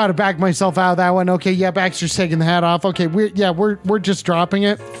don't know how to back myself out of that one. Okay, yeah, Baxter's taking the hat off. Okay, we're just dropping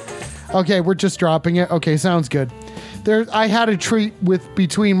it. Okay, we're just dropping it. Okay, sounds good. I had a treat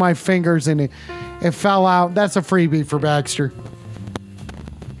between my fingers and it fell out. That's a freebie for Baxter.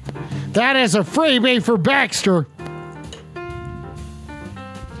 That is a freebie for Baxter.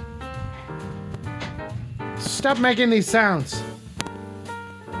 Stop making these sounds.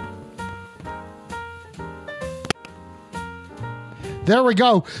 There we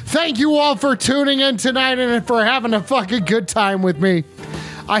go. Thank you all for tuning in tonight and for having a fucking good time with me.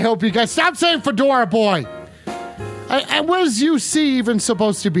 I hope you guys stop saying Fedora Boy. And what is UC even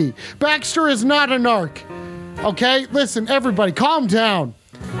supposed to be? Baxter is not a narc. Okay? Listen, everybody, calm down.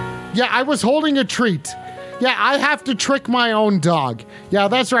 Yeah, I was holding a treat. Yeah, I have to trick my own dog. Yeah,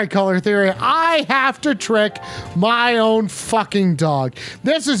 that's right, Color Theory. I have to trick my own fucking dog.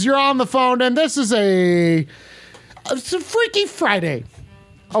 This is You're On the Phone, and this is it's a Freaky Friday.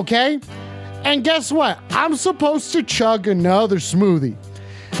 Okay? And guess what? I'm supposed to chug another smoothie.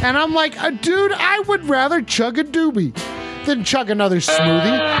 And I'm like, dude, I would rather chug a doobie than chug another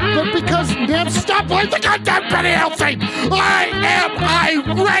smoothie. But because, damn, stop playing the goddamn Benny Hill thing! I am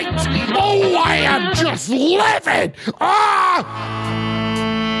irate! Oh, I am just livid! Ah!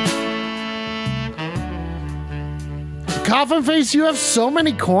 Coffin Face, you have so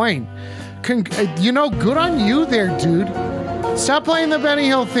many coin. Good on you there, dude. Stop playing the Benny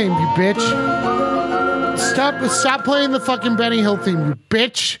Hill theme, you bitch. Stop playing the fucking Benny Hill theme, you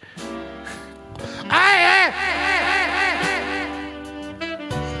bitch.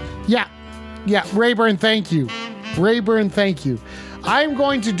 Yeah, Rayburn, thank you. I'm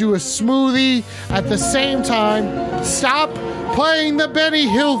going to do a smoothie at the same time. Stop playing the Benny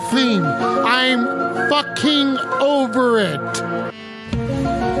Hill theme. I'm fucking over it.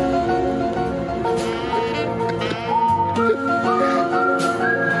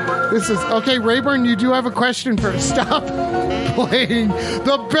 This is okay, Rayburn. You do have a question for us. Stop playing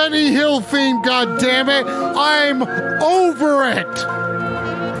the Benny Hill theme. God damn it! I'm over it.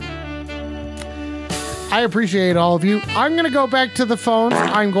 I appreciate all of you. I'm gonna go back to the phones.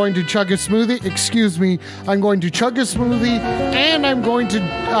 I'm going to chug a smoothie. Excuse me. I'm going to chug a smoothie, and I'm going to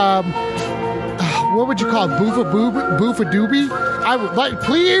what would you call it? Boofa doobie? I would like,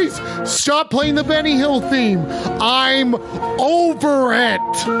 please stop playing the Benny Hill theme. I'm over it.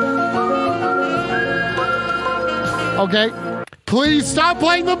 Okay? Please stop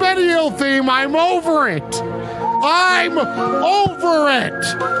playing the Benny Hill theme. I'm over it.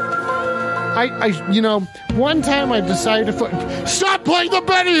 One time I decided to stop playing the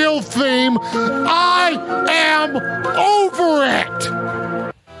Benny Hill theme. I am over it.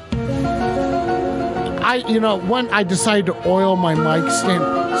 I decided to oil my mic stand.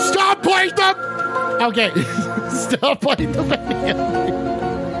 Stop playing the... Okay. Stop playing the Benny Hill theme.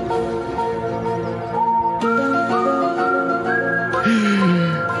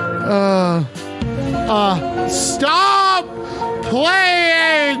 Stop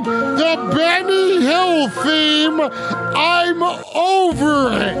playing the Benny Hill theme. I'm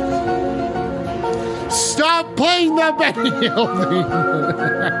over it. Stop playing the Benny Hill theme.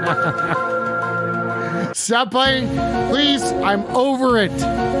 Stop playing. Please, I'm over it.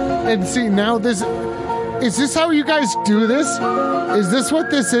 And see, now this... Is this how you guys do this? Is this what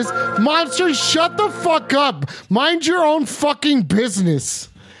this is? Monsters, shut the fuck up. Mind your own fucking business.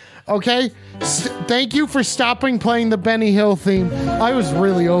 Okay? Thank you for stopping playing the Benny Hill theme. I was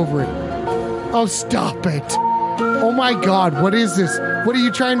really over it. Oh, stop it. Oh my God, what is this? What are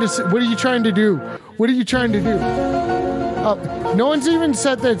you trying to do? What are you trying to do? No one's even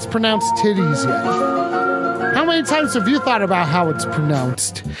said that it's pronounced titties yet. How many times have you thought about how it's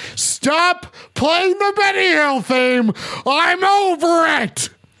pronounced? Stop playing the Benny Hill theme! I'm over it!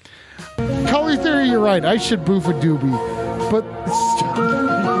 Color Theory, you're right. I should boof a doobie. But stop.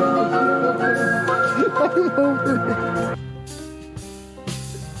 I'm over it.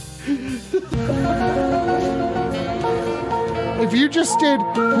 If you just did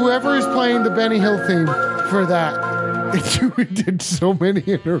whoever is playing the Benny Hill theme for that, you did so many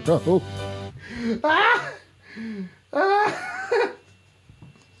in a row.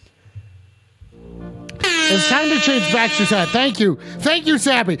 It's time to change Baxter's hat. Thank you. Thank you,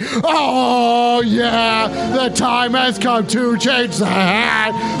 Sappy. Oh, yeah. The time has come to change the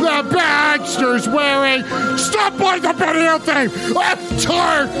hat that Baxter's wearing. Stop playing the Benny Hill theme. I'm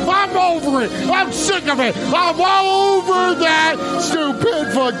tired. I'm over it. I'm sick of it. I'm over that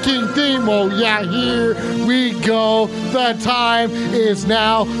stupid fucking theme. Oh, yeah. Here we go. The time is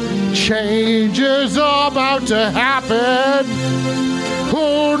now. Change is about to happen.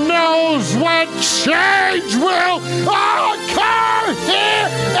 Who knows when change will occur here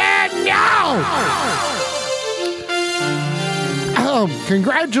and now?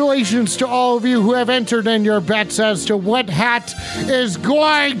 Congratulations to all of you who have entered in your bets as to what hat is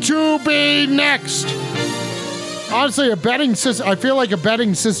going to be next. Honestly, a betting system, I feel like a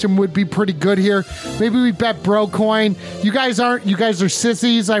betting system would be pretty good here. Maybe we bet Brocoin. You guys are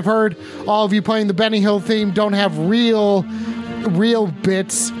sissies, I've heard. All of you playing the Benny Hill theme don't have real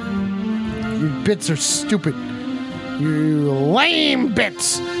bits. Your bits are stupid. You lame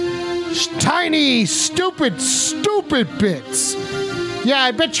bits. Tiny, stupid bits. Yeah,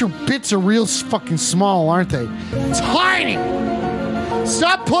 I bet your bits are real fucking small, aren't they? Tiny.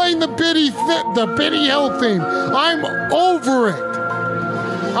 Stop playing the Benny Hill theme. I'm over it.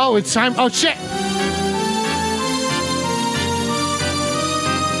 Oh, it's time. Oh, shit.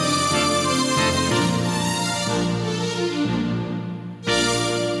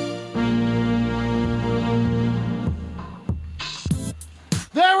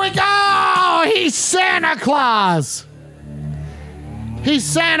 There we go! He's Santa Claus! He's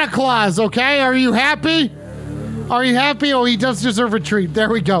Santa Claus, okay? Are you happy? Are you happy? Oh, he does deserve a treat. There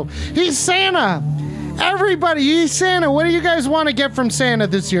we go. He's Santa! Everybody, he's Santa. What do you guys want to get from Santa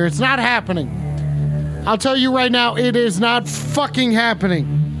this year? It's not happening. I'll tell you right now, it is not fucking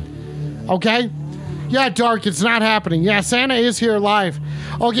happening. Okay? Yeah, Dark, it's not happening. Yeah, Santa is here live.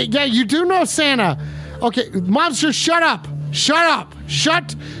 Okay, yeah, you do know Santa. Okay, Monster, shut up. Shut up.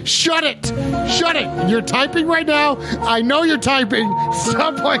 Shut it. You're typing right now. I know you're typing.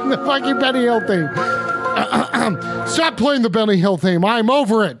 Stop playing the fucking Benny Hill theme. Stop playing the Benny Hill theme. I'm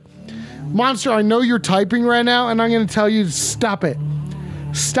over it. Monster, I know you're typing right now, and I'm going to tell you to stop it.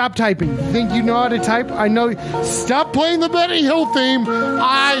 Stop typing. You think you know how to type? I know. Stop playing the Benny Hill theme.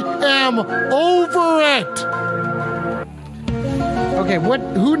 I am over it. Okay,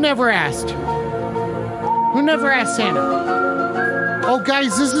 who never asked? Who never asked Santa? Oh,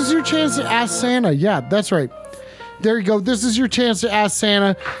 guys, this is your chance to ask Santa. Yeah, that's right. There you go. This is your chance to ask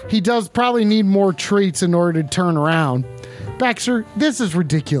Santa. He does probably need more treats in order to turn around. Baxter, this is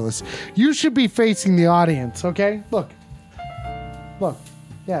ridiculous. You should be facing the audience, okay? Look.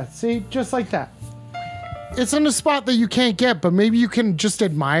 Yeah, see? Just like that. It's in a spot that you can't get, but maybe you can just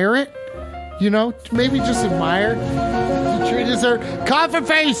admire it. You know? Maybe just admire. The treat is there. Coffin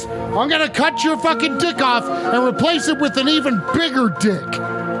face! I'm gonna cut your fucking dick off and replace it with an even bigger dick.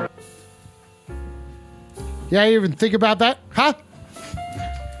 Yeah, you even think about that? Huh?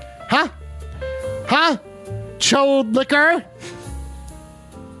 Chode liquor?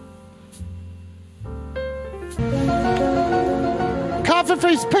 Coffin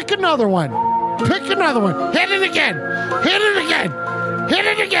face, pick another one. Hit it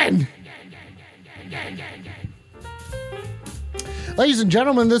again. Ladies and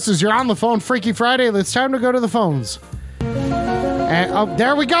gentlemen, this is your On the Phone Freaky Friday. It's time to go to the phones. And oh,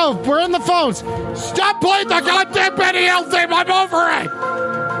 there we go. We're in the phones. Stop playing the goddamn Benny Hill theme. I'm over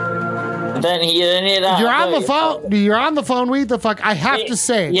it. didn't hear any of that. You're on the phone. You're on the phone. Weed the fuck. I have to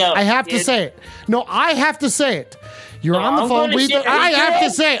say it. Yeah, I have to say it. No, I have to say it. You're on the phone. I have to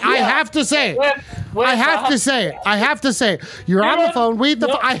say it. I have to say it. I have to say it. I have to say it. You're on the phone. Weed the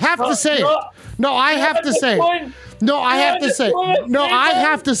fuck. I have to say it. No, I have to say it. No, I have to say it. No, I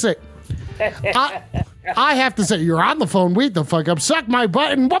have to say it. I have to say, you're on the phone. Weed the fuck up. Suck my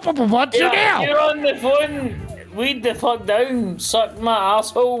butt and what's your deal? You're on the phone. Weed the fuck down. Suck my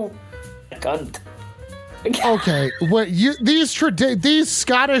asshole. Cunt. Okay, these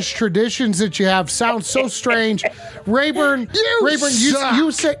Scottish traditions that you have sound so strange. Rayburn,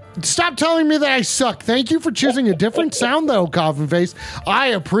 you say, stop telling me that I suck. Thank you for choosing a different sound, though, Coffin Face. I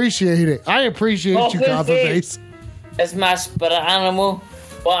appreciate it. I appreciate you, Coffin Face. It's my spirit animal.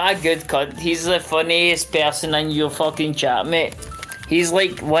 What a good cunt. He's the funniest person in your fucking chat, mate. He's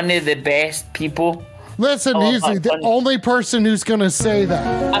like one of the best people. Listen, he's the only person who's going to say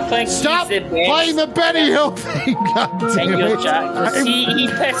that. I think Stop he's the best. playing the Benny Hill thing. God damn it. He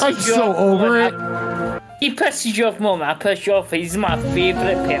pisses I'm you so off. over it. He pisses you off, Mum. I piss you off. He's my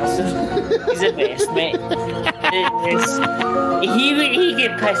favourite person. He's the best, mate. He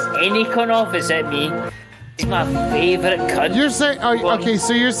can piss any cunt off except me. He's my favourite cunt. You're saying, okay,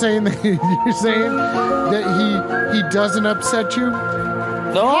 so you're saying that he doesn't upset you?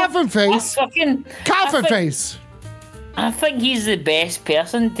 No, Coffin Face. Coffin Face. I think he's the best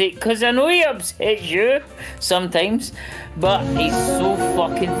person because I know he upsets you sometimes, but he's so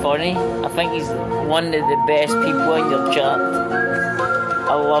fucking funny. I think he's one of the best people in your chat.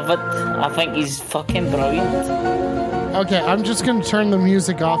 I love it. I think he's fucking brilliant. Okay, I'm just going to turn the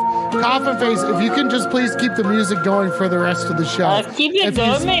music off. Coffin Face, if you can just please keep the music going for the rest of the show. Keep it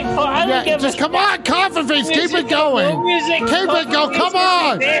going, mate. Just come on, Coffin Face, keep it going. Keep it going, come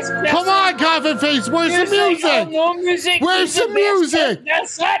on. Come on, Coffin Face, where's the music? No music. Where's the music?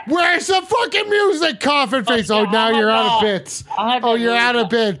 That's it. Where's the fucking music, Coffin Face? Oh, now you're out of bits. Oh, you're out of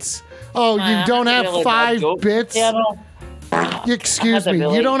bits. Oh, you don't have 5 bits? Excuse me,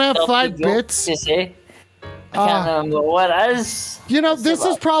 you don't have 5 bits? I can't remember what it is. You know, this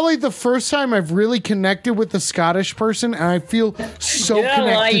is probably the first time I've really connected with a Scottish person, and I feel so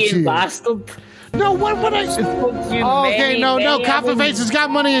connected to you. Bastard. No, what I... okay, no, Coffin Face has got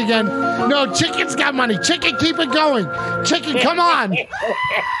money again. No, Chicken's got money. Chicken, keep it going. Chicken, come on. Keep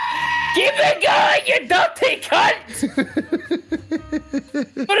it going, you dirty cunt.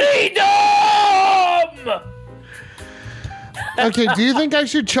 Freedom! Okay, do you think I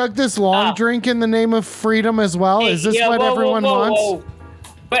should chug this long drink in the name of freedom as well? Is this what everyone wants?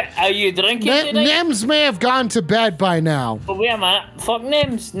 But are you drinking today? Nems may have gone to bed by now. But wait a minute. Fuck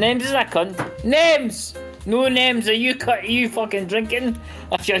Nems. Nems is a cunt. Nems! No Nems. Are you fucking drinking?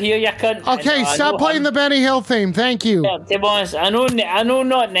 If you're here, you cunt. Okay, stop playing the Benny Hill theme. Thank you. Yeah, to be honest, I know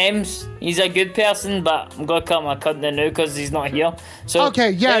not Nems. He's a good person, but I'm going to call him a cunt now because he's not here. So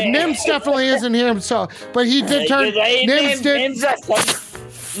okay, yeah, Nems definitely isn't here. So, but he did turn...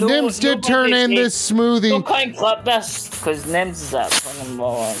 Nems did turn in this smoothie. Don't can't clip this because Nems is that fucking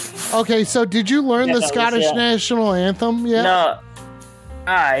ball. Okay, so did you learn the Scottish national anthem yet? No.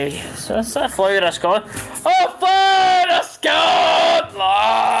 Aye, so it's a flower of Scotland. Oh, flower of Scotland!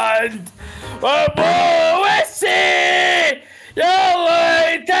 Oh, we see your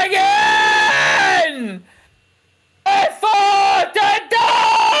light again! I fought and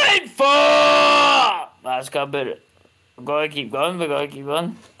died for! That's got about it. We gotta keep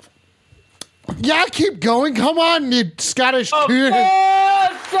going. Yeah, keep going. Come on, you Scottish coon.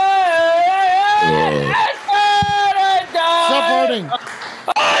 Stop voting.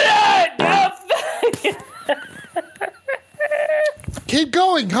 Keep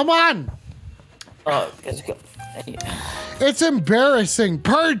going, come on. Oh, let's go. It's embarrassing.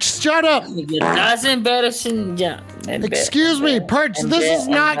 Purge, shut up. That's embarrassing. Yeah. Excuse me, Purge. This is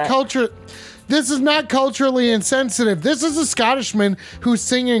not culture. This is not culturally insensitive. This is a Scottishman who's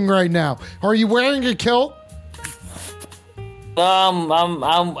singing right now. Are you wearing a kilt?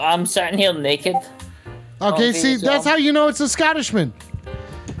 I'm sitting here naked. Okay, see, that's how you know it's a Scottishman.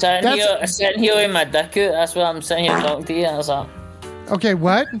 Sitting here with my dick out. That's why I'm sitting here talking to you. That's all. Okay,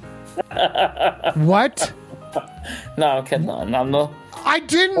 what? What? No, I'm kidding. No, I'm not. I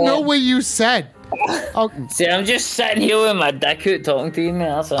didn't know what you said. Oh. See, I'm just sitting here with my dick out talking to you,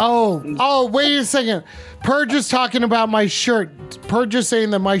 man. That's all. Oh, wait a second. Purge is talking about my shirt. Purge is saying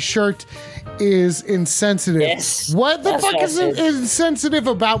that my shirt is insensitive. Yes. What the fuck is insensitive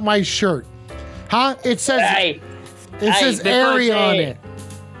about my shirt? Huh? It says airy on it.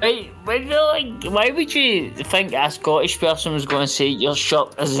 Why would you think a Scottish person was going to say your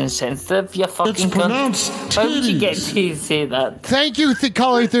shirt is insensitive? You fucking pronounced cunt. How did you get to say that? Thank you,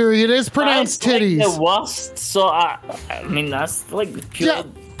 Color Theory. It is pronounced titties. Like the worst. So I mean, that's like pure.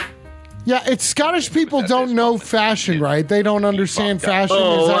 Yeah, it's Scottish people don't know fashion, right? They don't understand fashion.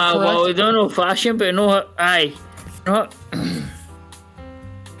 Is that correct? Well, we don't know fashion, but know what? Aye. You know what?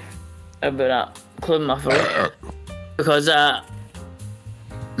 About that, including my throat. Because,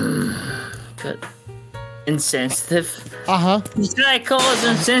 insensitive. You try to call us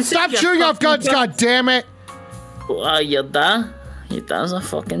insensitive? Stop shooting off guns, goddammit! Your dad? Your dad's a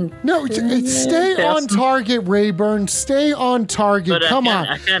fucking... No, stay on target, Rayburn. Stay on target. Come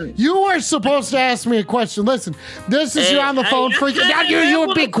on. You are supposed to ask me a question. Listen, this is you on the phone freaking... Now you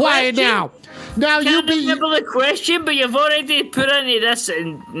would be quiet now. Now you be... remember the question, but you've already put into this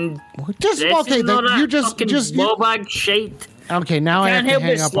and just okay. Then you just bag shit. Okay, now I have to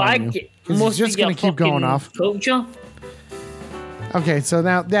hang up on you. He's just gonna keep going off. Culture. Okay, so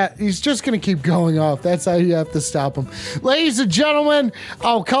now that he's just gonna keep going off. That's how you have to stop him, ladies and gentlemen.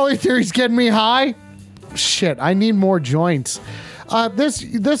 Oh, Color Theory's getting me high. Shit, I need more joints.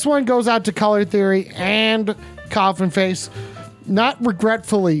 This one goes out to Color Theory and Coffin Face. Not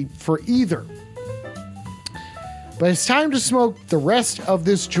regretfully for either. But it's time to smoke the rest of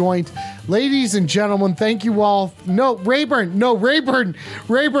this joint. Ladies and gentlemen, thank you all. No, Rayburn,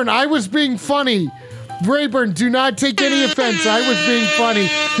 I was being funny. Rayburn, do not take any offense. I was being funny.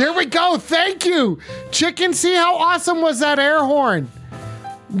 There we go. Thank you. Chicken, see how awesome was that air horn?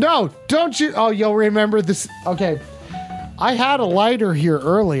 No, don't you? Oh, you'll remember this. Okay. I had a lighter here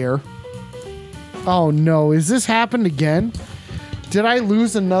earlier. Oh, no. Is this happened again? Did I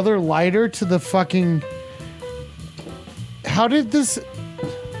lose another lighter to the fucking... How did this...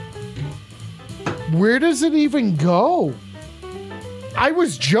 Where does it even go? I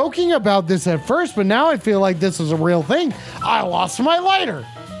was joking about this at first, but now I feel like this is a real thing. I lost my lighter.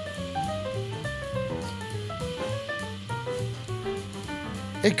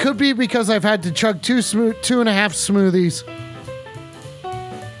 It could be because I've had to chug 2.5 smoothies.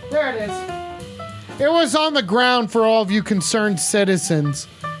 There it is. It was on the ground for all of you concerned citizens.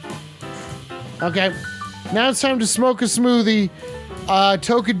 Okay. Now it's time to smoke a smoothie.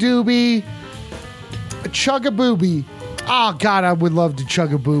 Tokadoobie. Chug-a-boobie. Oh, God, I would love to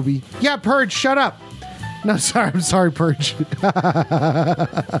chug a boobie. Yeah, Purge, shut up. No, sorry, I'm sorry, Purge.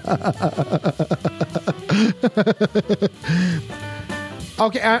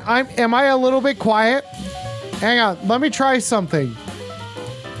 Okay, am I a little bit quiet? Hang on, let me try something.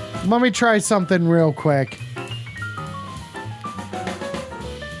 Let me try something real quick.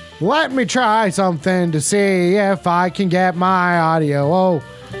 Let me try something to see if I can get my audio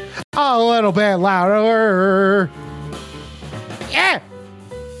a little bit louder. Yeah!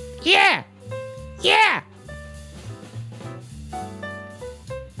 Yeah! Yeah!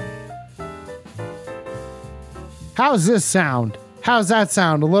 How's this sound? How's that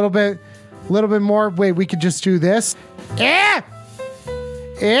sound? A little bit more? Wait, we could just do this. Yeah!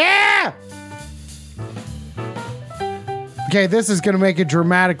 Yeah! Okay, this is going to make it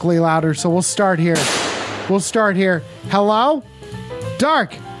dramatically louder, so we'll start here. Hello?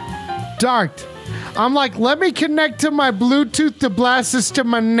 Dark. I'm like, let me connect to my Bluetooth to blast this to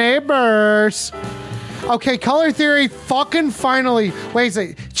my neighbors. Okay, Color Theory, fucking finally. Wait a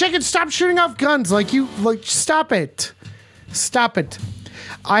second. Chicken, stop shooting off guns. Stop it. Stop it.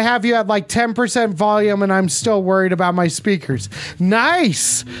 I have you at 10% volume and I'm still worried about my speakers.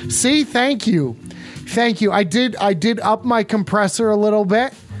 Nice. See, thank you. I did up my compressor a little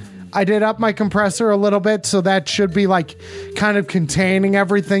bit. So that should be kind of containing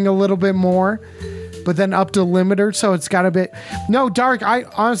everything a little bit more. But then up to limiter, so it's got a bit... No, Dark, I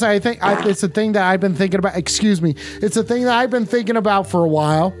think it's a thing that I've been thinking about. Excuse me. It's a thing that I've been thinking about for a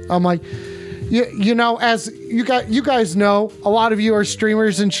while. I'm like, you know, as you guys know, a lot of you are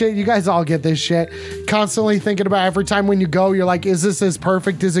streamers and shit. You guys all get this shit. Constantly thinking about every time when you go, you're like, is this as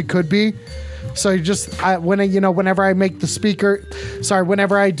perfect as it could be? So you just, whenever I make the speaker... Sorry,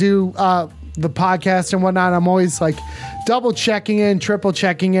 whenever I do the podcast and whatnot, I'm always double checking in, triple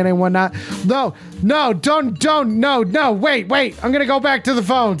checking in and whatnot. No, wait. I'm gonna go back to the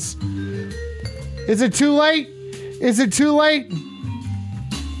phones. Is it too late?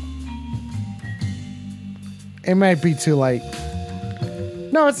 It might be too late.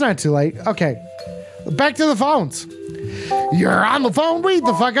 No, it's not too late. Okay. Back to the phones. You're on the phone. Read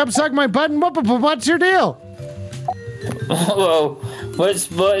the fuck up. Suck my button. What's your deal? Well,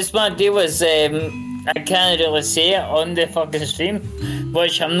 what's my deal is I can't really say it on the fucking stream,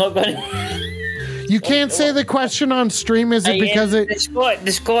 which I'm not gonna. You can't say the question on stream. Is it because it?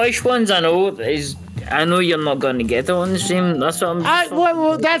 The Scottish ones I know you're not going to get it on the stream. That's what I'm.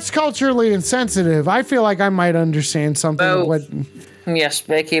 Well, that's culturally insensitive. I feel like I might understand something. Yeah,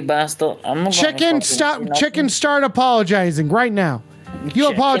 specky bastard. I'm not. Chicken, start apologizing right now. You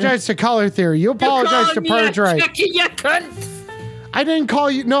apologize to Color Theory. You apologize to Purge Right. Chicken, you cunt. I didn't call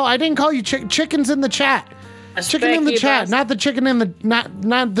you. No, I didn't call you. Chicken's in the chat. Chicken in the chat, not the chicken in the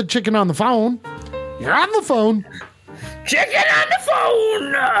not the chicken on the phone. You're on the phone. Chicken on the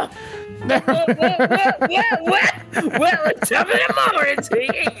phone. Well, it's 7 in the morning.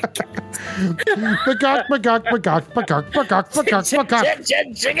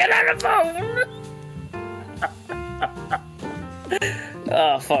 Chicken on the phone.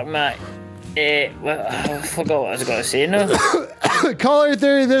 Oh fuck, mate. Well, I forgot what I was going to say now. Color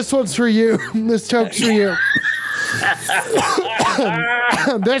Theory, this one's for you. This toke's for you.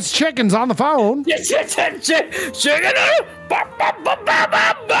 This chicken's on the phone. Chicken on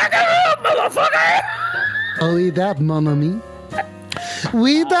motherfucker. Lead up, mamma me.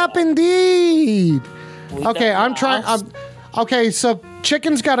 Lead up indeed. Okay, I'm trying. Okay, so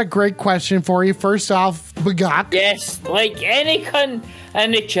Chicken's got a great question for you. First off, Bagak. Yes, like any cunt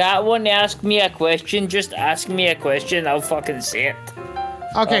in the chat want to ask me a question, just ask me a question. I'll fucking say it.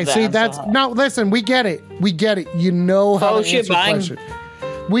 Okay, see, no, listen, we get it. We get it. You know how to answer questions.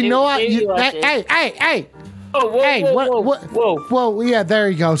 We know how you. Hey. Oh, whoa. Yeah, there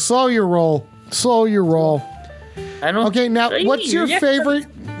you go. Slow your roll. I know. Okay, now, what's your favorite?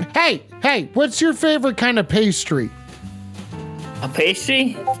 Hey, what's your favorite kind of pastry? A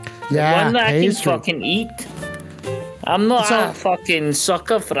pastry? Yeah, one that pastry. I can fucking eat. I'm not a fucking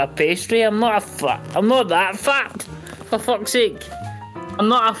sucker for a pastry. I'm not that fat. For fuck's sake. I'm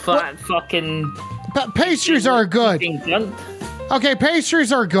not a fat fucking... But pastries are good. Okay,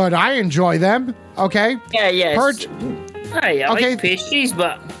 pastries are good. I enjoy them. Okay? Yeah, yes. I like pastries,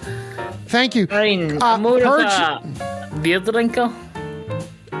 but... Thank you. I mean, I'm more of a beer drinker.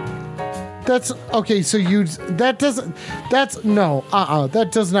 That's okay. So that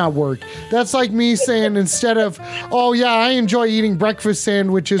does not work. That's like me saying instead of, oh yeah, I enjoy eating breakfast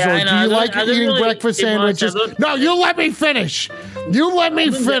sandwiches, or do you like eating breakfast sandwiches? No, you let me finish.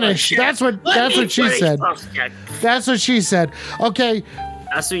 That's what she said. That's what she said. Okay.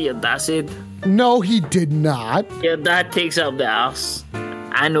 That's what your dad said. No, he did not. Your dad takes up the ass.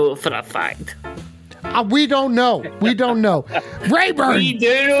 I know it for a fact. We don't know. Rayburn! We don't know.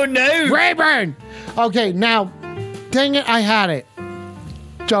 Rayburn! Okay, now, dang it, I had it.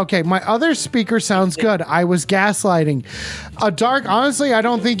 Okay, my other speaker sounds good. I was gaslighting. Dark, honestly, I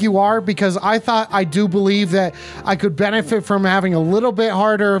don't think you are, because I do believe that I could benefit from having a little bit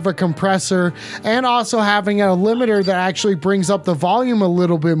harder of a compressor and also having a limiter that actually brings up the volume a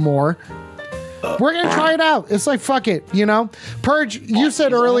little bit more. We're going to try it out. It's like, fuck it, you know? Purge, you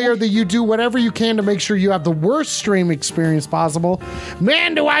said earlier that you do whatever you can to make sure you have the worst stream experience possible.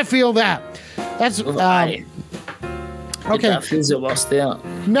 Man, do I feel that. That's... okay. That feels the worst, yeah.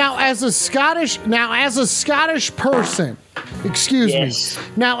 Now, as a Scottish person, excuse me.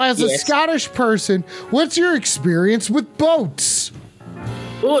 Now, as a Scottish person, what's your experience with boats?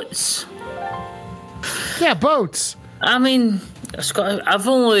 Boats? Yeah, boats. I mean... I've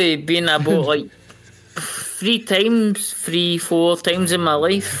only been about like 4 times in my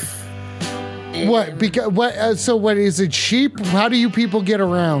life. What? Because so what is it? Sheep? How do you people get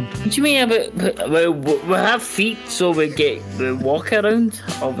around? What do you mean about? We have feet, so we walk around.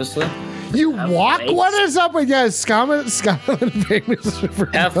 Obviously. You walk? Legs. What is up with Scotland famous for?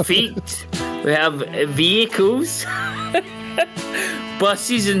 We have feet. We have vehicles.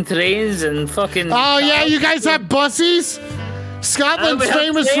 Buses and trains and fucking. Oh yeah, you guys have buses. Scotland's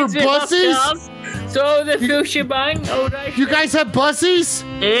famous for buses. So the full shebang. Right. You guys have buses?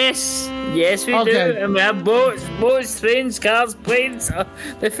 Yes, we do. And we have boats, trains, cars, planes.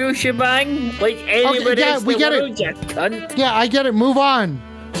 The full shebang, like anywhere else in the world, you cunt. Yeah, I get it. Move on.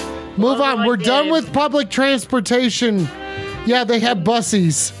 We're done with public transportation. Yeah, they have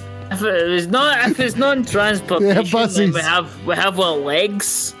buses. If it's non-transportation, they have buses. Then we have our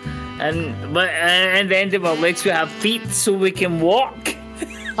legs. And at the end of our legs, we have feet so we can walk.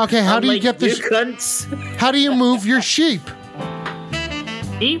 Okay, how do you get the cunts? How do you move your sheep?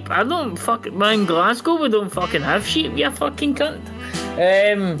 Sheep? I don't fucking. In Glasgow, we don't fucking have sheep. You fucking cunt.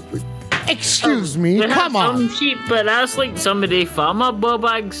 Excuse me. We come have on. Some sheep, but that's like some of the farmer ball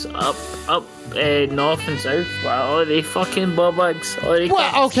bags up north and south. Wow, all the fucking bobbags.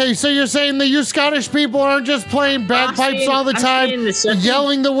 Well, okay, so you're saying that you Scottish people aren't just playing bagpipes all the time,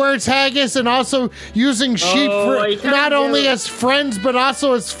 yelling the words haggis, and also using sheep not only as friends but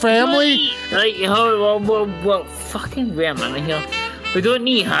also as family? Right, well, fucking wait a minute here. We don't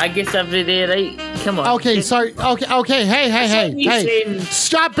need haggis every day, right? Come on. Okay, sorry. Okay. Hey.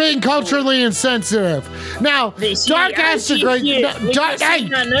 Stop being culturally insensitive. Now, Dark asked a great. Hey.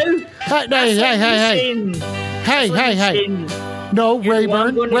 No,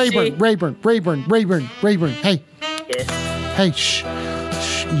 Rayburn. Hey. Yes. Hey, shh.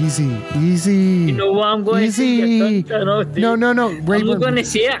 Easy. You know what I'm going to say? No. Rayburn. I'm going to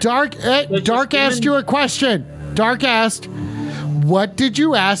say it. Dark asked you a question. Dark asked, what did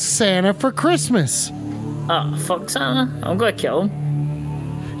you ask Santa for Christmas? Oh, fuck Santa. I'm going to kill him.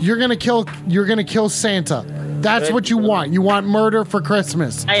 You're going to kill Santa. That's what you want. You want murder for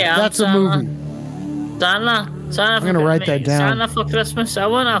Christmas. That's Santa. A movie. Santa I'm going to write that down. Santa for Christmas. I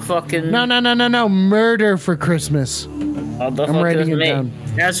want a fucking... No. Murder for Christmas. I'm writing it down.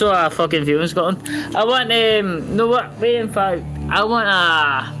 That's what a fucking viewing's got on. I want, no what? Wait, in fact, I want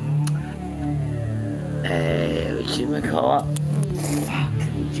what should we call it? Fuck,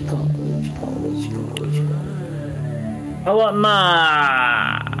 what you call it? I want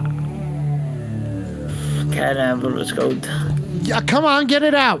can't remember what it's called. Yeah, come on, get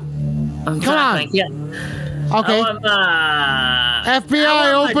it out. Come on. Yeah. Okay. I want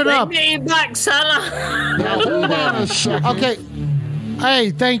FBI, open up. Back, Santa. Okay.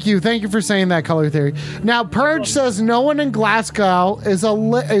 Hey, thank you for saying that, Color Theory. Now, Purge says no one in Glasgow is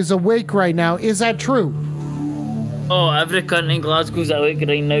awake right now. Is that true? Oh, every cunt in Glasgow's awake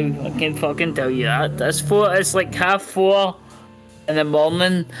right now. I can fucking tell you that. It's like 4:30 in the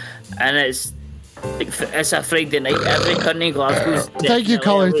morning, and it's a Friday night. Every cunt in Glasgow's thank you,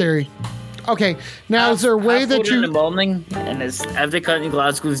 Color awake. Theory. Okay, now is there a way that you... in the morning, and it's every cunt in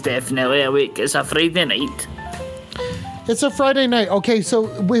Glasgow's definitely awake. It's a Friday night. It's a Friday night. Okay, so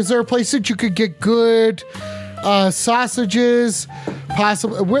is there a place that you could get good sausages?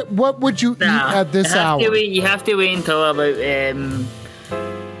 Possibly. What would you eat at this hour? You have to wait until about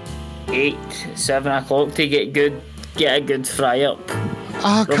 8, 7 o'clock to get a good fry up.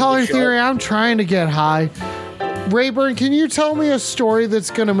 Color Theory, I'm trying to get high. Rayburn, can you tell me a story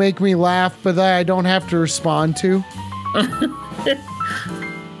that's going to make me laugh, but that I don't have to respond to?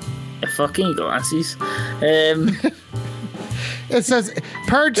 Fucking glasses. It says,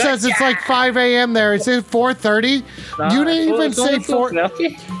 Purge says it's like 5 a.m. there. It's at 4:30. You didn't even say 4.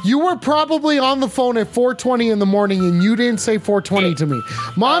 You were probably on the phone at 4:20 in the morning, and you didn't say 4:20 to me.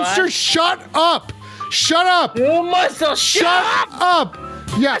 Monster, shut up! Shut up! You Monster, shut up!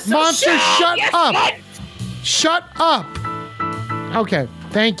 Yeah, Monster, shut up! Shut up! Okay,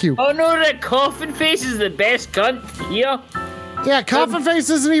 thank you. Oh no, that Coffin Face is the best cunt here. Yeah, Coffin Face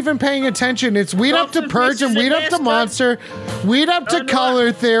isn't even paying attention. It's weed up to Purge and weed up to Monster, weed up to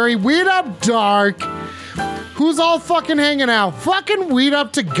Color Theory, weed up Dark. Who's all fucking hanging out? Fucking weed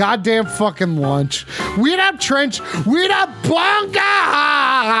up to goddamn fucking lunch. Weed up Trench, weed up Bonga!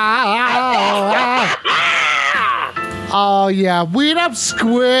 Oh yeah, weed up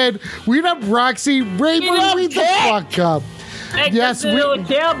Squid, weed up Roxy, Rayburn, weed the fuck up. Yes, we don't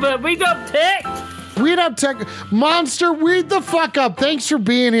care, but weed up Tech. Weed up Tech. Monster, weed the fuck up. Thanks for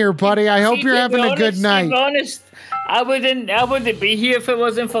being here, buddy. I hope you're having a good night. To be honest, I wouldn't be here if it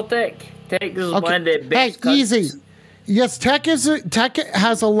wasn't for Tech. Tech is one of the best. Hey, easy. Yes, Tech has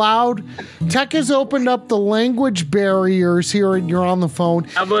opened up the language barriers here, and you're on the phone.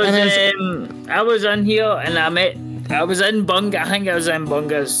 I was on here, and I was in Bunga. I think I was in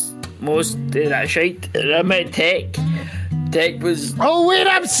Bunga's most of that shite. And I met Tech. Tech was... Oh, wait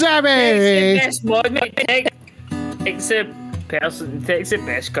up, Sammy! Tech's the best mod, Tech. Tech's the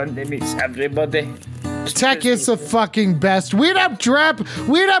best cunt that meets everybody. Tech is the fucking best. Weed up Drap,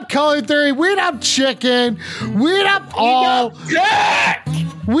 weed up Color Theory, weed up Chicken, weed up all.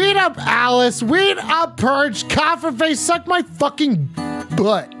 Weed up Alice, weed up Purge, Coffin Face, suck my fucking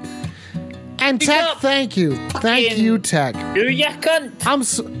butt. And Tech, thank you. Thank you, Tech. Do ya, cunt?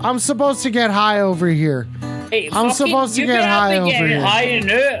 I'm supposed to get high over here. Hey, I'm supposed to get high over here. High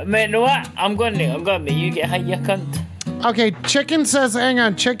now. Man, know what? I'm gonna make you get high, you cunt. Okay, Chicken says, hang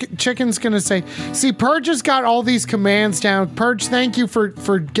on, Chicken's gonna say, see, Purge has got all these commands down. Purge, thank you for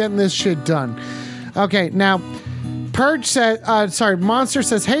getting this shit done. Okay, now, Purge said, Monster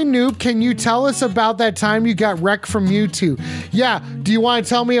says, hey noob, can you tell us about that time you got wrecked from Mewtwo? Yeah, do you want to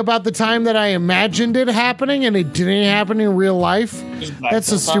tell me about the time that I imagined it happening and it didn't happen in real life?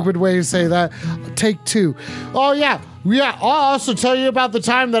 That's a stupid way to say that. Take 2. Oh yeah, I'll also tell you about the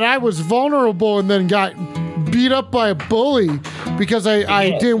time that I was vulnerable and then got beat up by a bully because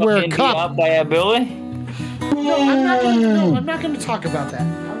I didn't wear a cup. Beat up by a bully? No, I'm not going to talk about that.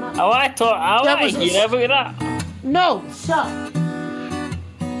 I want to hear about that. No, stop.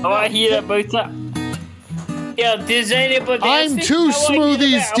 I want to hear about that. Yeah, does anybody I'm too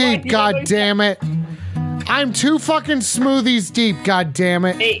smoothies deep, god damn it. I'm too fucking smoothies deep, god damn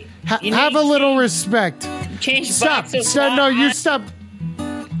it. Hey, have a little respect. Stop. No, you stop.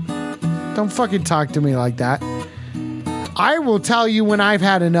 Don't fucking talk to me like that. I will tell you when I've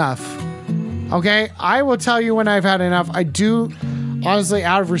had enough. Okay? I will tell you when I've had enough. I do, honestly,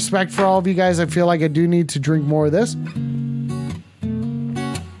 out of respect for all of you guys, I feel like I do need to drink more of this.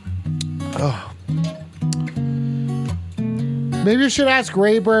 Oh. Maybe you should ask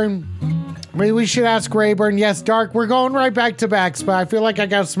Rayburn. Maybe we should ask Rayburn. Yes, Dark, we're going right back to backs, but I feel like I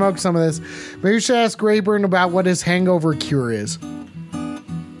gotta smoke some of this. Maybe you should ask Rayburn about what his hangover cure is.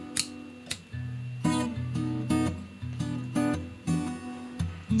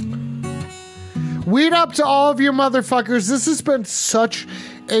 Weed up to all of you motherfuckers. This has been such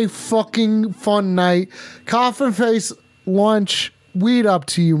a fucking fun night. Coffin Face lunch. Weed up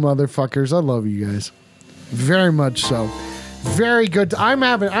to you motherfuckers. I love you guys. Very much so. Very good. I'm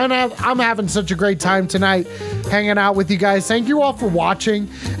having such a great time tonight hanging out with you guys. Thank you all for watching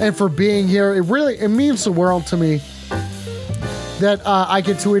and for being here. It means the world to me that I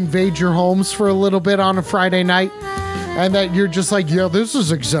get to invade your homes for a little bit on a Friday night and that you're just like, yeah, this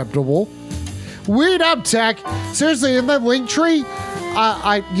is acceptable. Weed up, Tech. Seriously, in the link tree,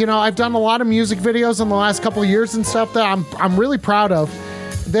 I've done a lot of music videos in the last couple of years and stuff that I'm really proud of.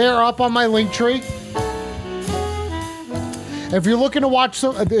 They're up on my link tree. If you're looking to watch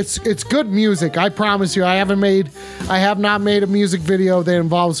some, it's good music. I promise you. I have not made a music video that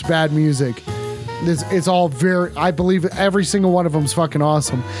involves bad music. It's all very. I believe every single one of them is fucking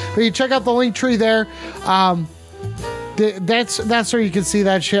awesome. But you check out the link tree there. That's where you can see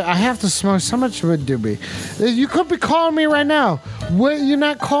that shit. I have to smoke so much of it, doobie. You could be calling me right now. What, you're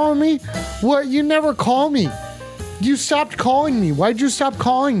not calling me? What, you never call me. You stopped calling me. Why'd you stop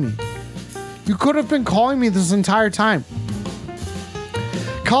calling me? You could have been calling me this entire time.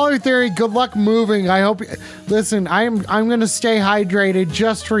 Color Theory, good luck moving. I hope. Listen, I'm gonna stay hydrated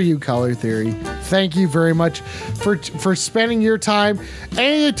just for you, Color Theory. Thank you very much for spending your time.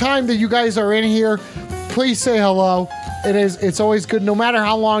 Any time that you guys are in here, please say hello. It's always good, no matter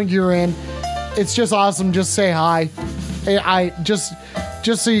how long you're in. It's just awesome. Just say hi. I just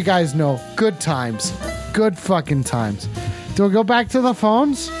so you guys know, good times, good fucking times. Do we go back to the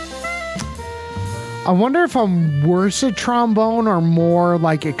phones? I wonder if I'm worse at trombone or more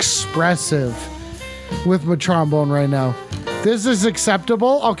like expressive with my trombone right now. This is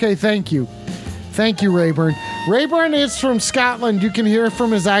acceptable? Okay, thank you. Thank you, Rayburn. Rayburn is from Scotland. You can hear it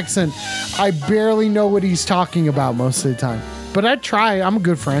from his accent. I barely know what he's talking about most of the time. But I try. I'm a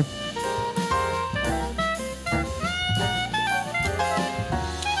good friend.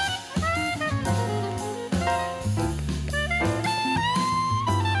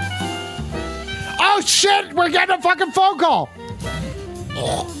 Oh, shit! We're getting a fucking phone call!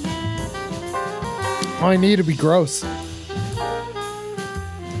 Oh, I need to be gross.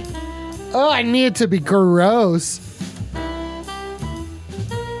 Oh, I need it to be gross.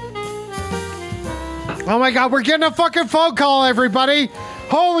 Oh my god, we're getting a fucking phone call, everybody.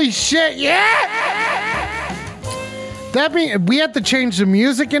 Holy shit, yeah! That means we have to change the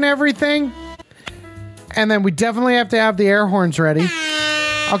music and everything. And then we definitely have to have the air horns ready.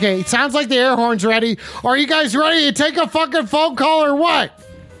 Okay, it sounds like the air horn's ready. Are you guys ready to take a fucking phone call or what?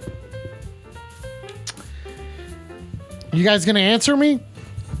 You guys gonna answer me?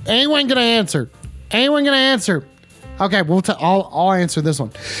 Anyone gonna answer? Anyone gonna answer? Okay, I'll answer this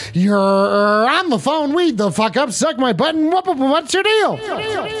one. You're on the phone. Weed the fuck up. Suck my button. What's your deal?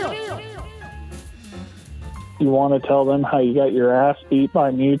 You want to tell them how you got your ass beat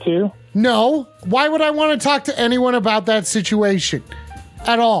by Mewtwo? No. Why would I want to talk to anyone about that situation?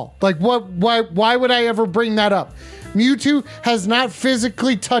 At all. Like, what? Why would I ever bring that up? Mewtwo has not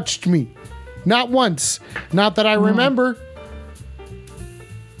physically touched me. Not once. Not that I remember.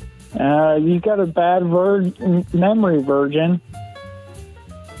 You got a bad memory, Virgin.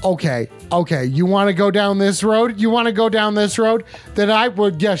 Okay. You want to go down this road? Then I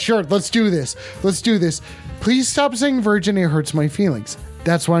would. Yeah, sure. Let's do this. Please stop saying Virgin. It hurts my feelings.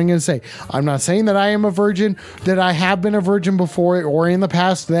 That's what I'm going to say. I'm not saying that I am a virgin, that I have been a virgin before or in the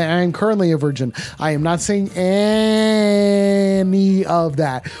past, that I am currently a virgin. I am not saying any of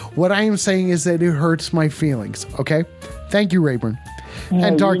that. What I am saying is that it hurts my feelings. Okay? Thank you, Rayburn.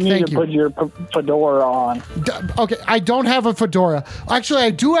 And Dark, thank you. Put your fedora on. Okay, I don't have a fedora. Actually, I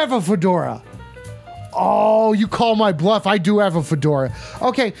do have a fedora. Oh, you call my bluff. I do have a fedora.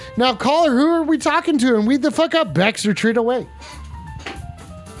 Okay, now caller, who are we talking to? And weed the fuck up, Bex, retreat away.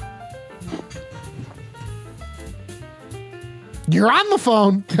 You're on the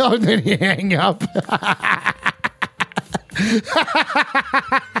phone. Oh, then you hang up.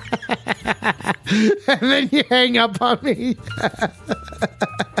 And then you hang up on me.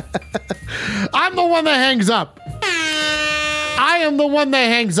 I'm the one that hangs up. I am the one that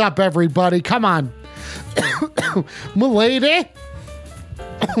hangs up, everybody. Come on. Milady.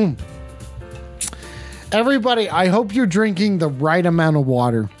 Everybody, I hope you're drinking the right amount of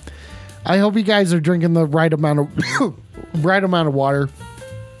water. I hope you guys are drinking the right amount of water.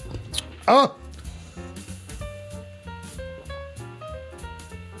 Oh.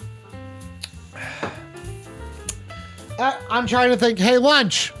 I'm trying to think. Hey,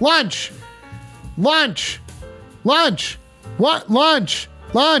 lunch. What? Lunch.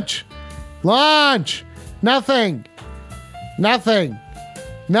 Nothing.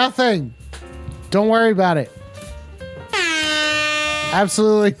 Don't worry about it.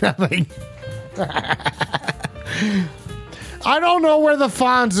 Absolutely nothing. I don't know where the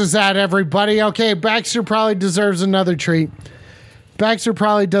Fonz is at, everybody. Okay, Baxter probably deserves another treat. Baxter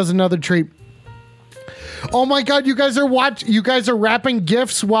probably does another treat. Oh my God, you guys are wrapping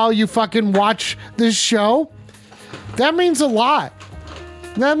gifts while you fucking watch this show? That means a lot.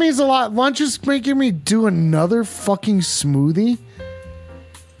 Lunch is making me do another fucking smoothie.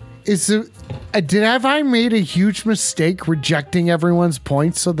 Have I made a huge mistake rejecting everyone's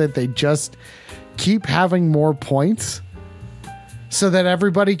points so that they just keep having more points? So that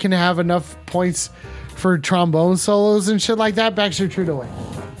everybody can have enough points for trombone solos and shit like that? Baxter Trudeau.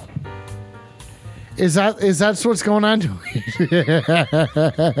 Is that what's going on?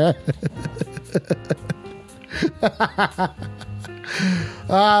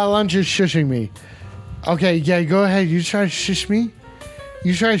 Lunch is shushing me. Okay, yeah, go ahead. You try to shush me?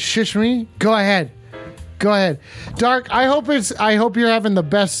 Go ahead. Dark, I hope you're having the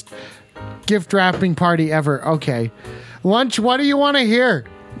best gift wrapping party ever. Okay. Lunch, what do you want to hear?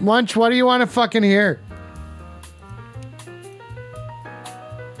 Lunch, what do you want to fucking hear?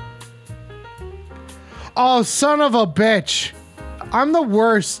 Oh, son of a bitch. I'm the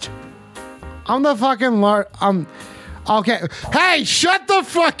worst. I'm the fucking okay. Hey, shut the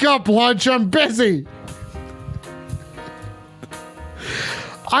fuck up, Lunch. I'm busy.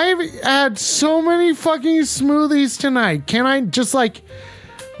 I've had so many fucking smoothies tonight. Can I just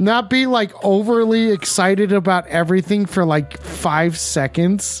not be overly excited about everything for 5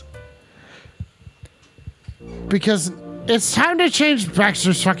 seconds? Because it's time to change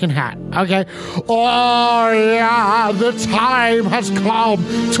Baxter's fucking hat, okay? Oh, yeah, the time has come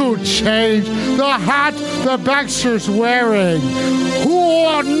to change the hat that Baxter's wearing.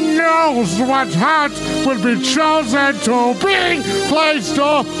 Who knows what hat will be chosen to be placed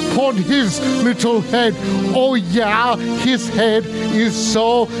upon his little head? Oh, yeah, his head is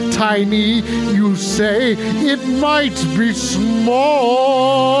so tiny, you say it might be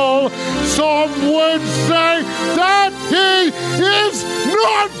small. Some would say that he is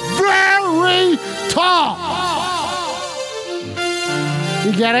not very tall.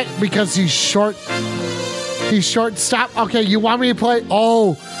 You get it? Because he's short. He's short. Stop. Okay, you want me to play?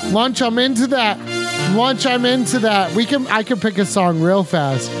 Oh, Lunch, I'm into that. I can pick a song real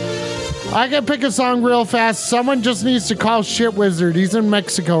fast. Someone just needs to call Shit Wizard. He's in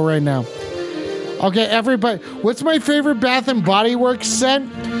Mexico right now. Okay, everybody. What's my favorite Bath and Body Works scent?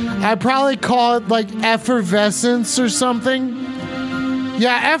 I'd probably call it Effervescence or something.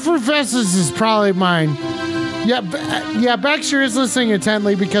 Yeah, Effervescence is probably mine. Yeah, Baxter is listening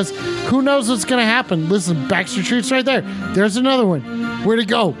intently because who knows what's going to happen. Listen, Baxter Treat's right there. There's another one. Where'd it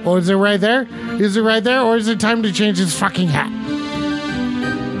go? Oh, is it right there? Or is it time to change his fucking hat?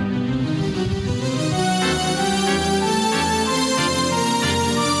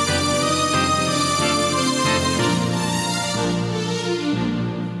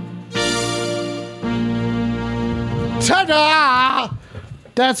 Ta-da!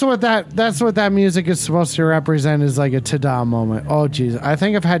 That's what that music is supposed to represent, is a ta-da moment. Oh, jeez. I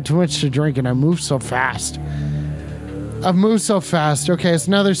think I've had too much to drink and I moved so fast. Okay, it's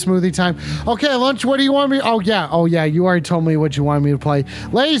another smoothie time. Okay, Lunch, what do you want me? Oh, yeah. You already told me what you wanted me to play.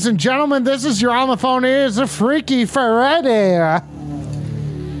 Ladies and gentlemen, this is your On the Phone is a Freaky Friday.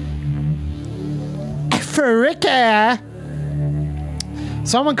 Ricky.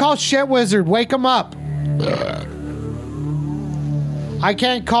 Someone call Shit Wizard. Wake him up. I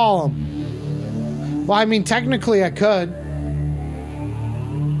can't call him. Well, I mean, technically I could.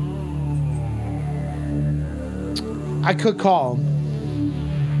 I could call him.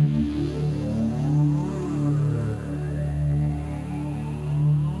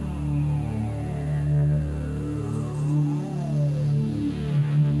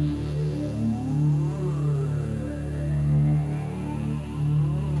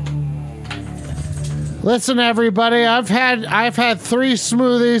 Listen, everybody, I've had 3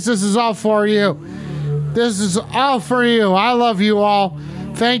 smoothies. This is all for you. This is all for you. I love you all.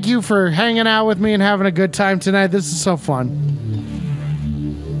 Thank you for hanging out with me and having a good time tonight. This is so fun.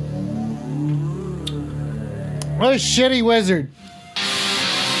 What a shitty wizard.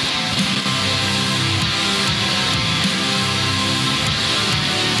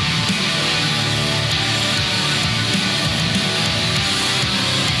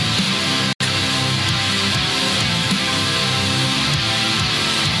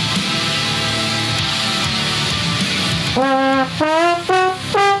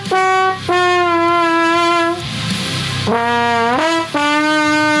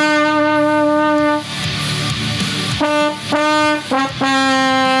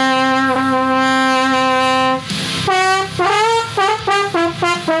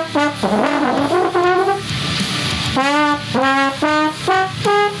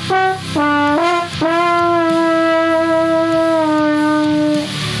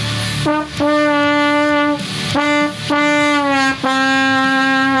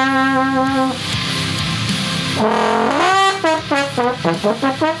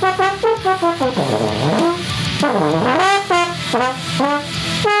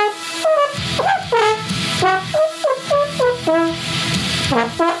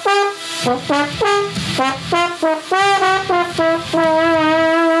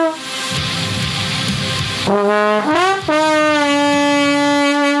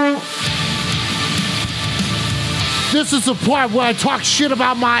 This is the part where I talk shit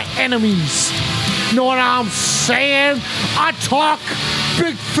about my enemies. Know what I'm saying? I talk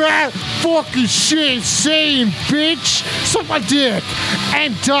big fat fucking shit saying, bitch, suck my dick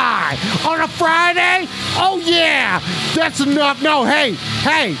and die. On a Friday? Oh yeah, that's enough. No, hey,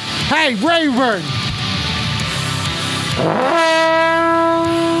 Rayburn.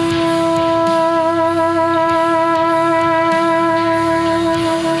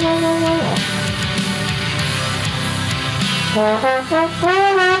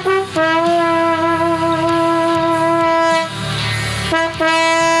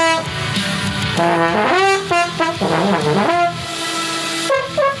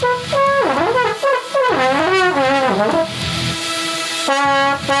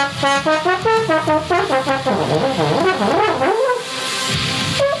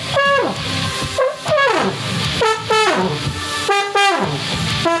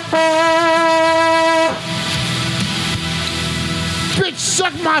 Bitch,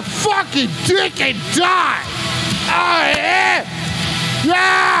 suck my fucking dick and die! Oh, yeah!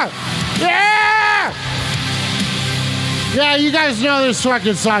 Yeah! Yeah! Yeah, you guys know this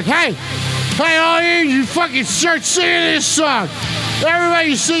fucking song. Hey, all you fucking start singing this song.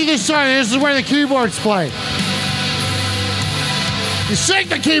 Everybody sing this song. This is where the keyboards play. You sing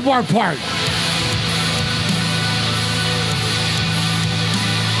the keyboard part.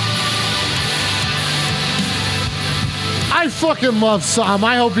 I fucking love Sam.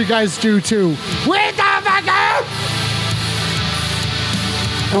 I hope you guys do too. Wait the fuck up!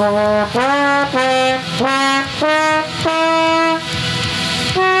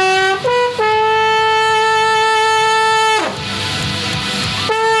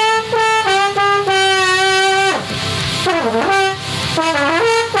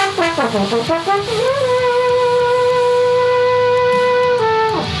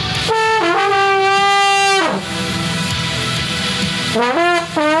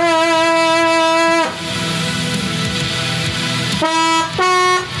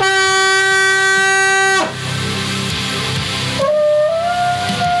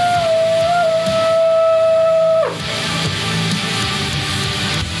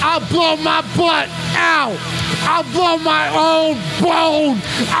 I'll blow my butt out. I'll blow my own bone.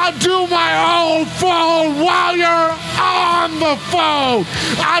 I'll do my own phone while you're on the phone.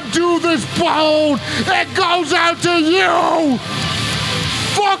 I'll do this bone. It goes out to you.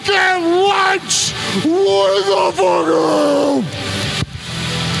 Fucking lunch with a fucking.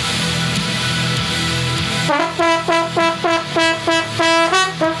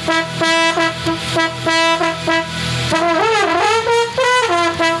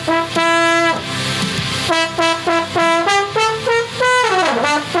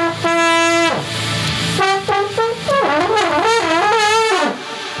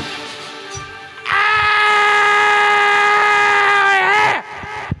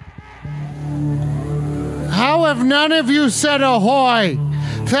 None of you said ahoy.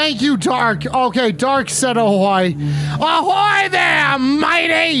 Thank you, Dark. Okay, Dark said ahoy. Ahoy there,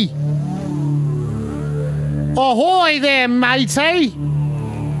 matey! Ahoy there, matey!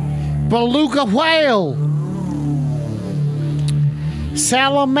 Beluga whale.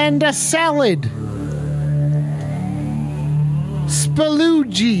 Salamander salad.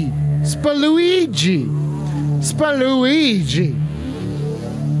 Spaluigi. Spaluigi. Spaluigi.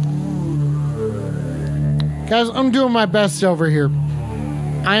 Guys, I'm doing my best over here.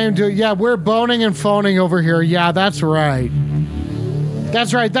 I am doing, yeah, we're boning and phoning over here. Yeah, that's right.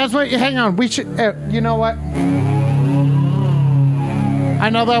 That's right. That's what, hang on. We should, you know what? I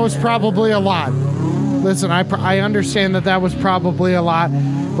know that was probably a lot. Listen, I understand that was probably a lot.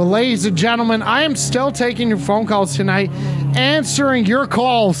 But ladies and gentlemen, I am still taking your phone calls tonight, answering your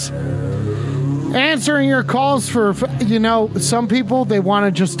calls. Answering your calls for, you know, some people, they want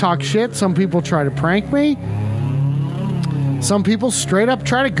to just talk shit. Some people try to prank me. Some people straight up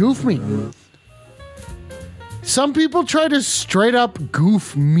try to goof me. Some people try to straight up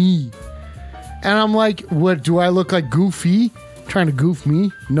goof me. And I'm like, what, do I look like Goofy? Trying to goof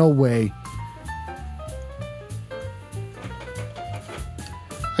me? No way.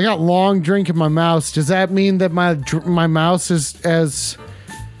 I got long drink in my mouse. Does that mean that my mouse is as...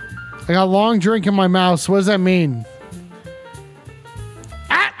 I got long drink in my mouse. What does that mean?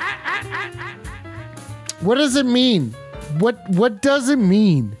 What does it mean? What does it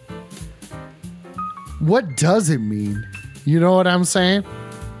mean? What does it mean? You know what I'm saying?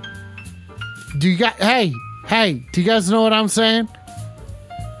 Do you guys... Hey, do you guys know what I'm saying?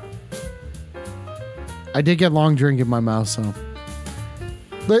 I did get long drink in my mouth, so...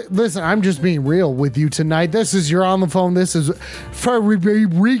 Listen, I'm just being real with you tonight. This is You're on the Phone. This is Freaky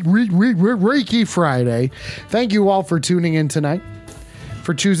Friday. Thank you all for tuning in tonight,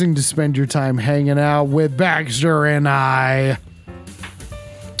 for choosing to spend your time hanging out with Baxter and I.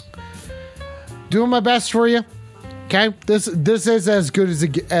 Doing my best for you. Okay, this is as good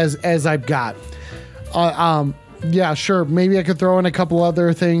as I've got. Yeah, sure. Maybe I could throw in a couple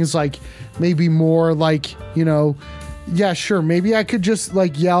other things, like maybe more, like, you know. Yeah, sure. Maybe I could just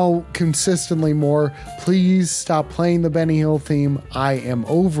like yell consistently more. Please stop playing the Benny Hill theme. I am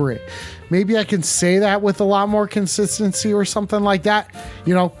over it. Maybe I can say that with a lot more consistency or something like that.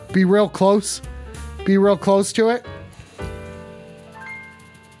 You know, be real close. Be real close to it.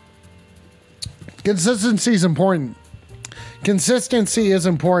 Consistency is important. Consistency is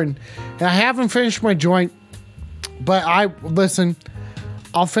important. And I haven't finished my joint, but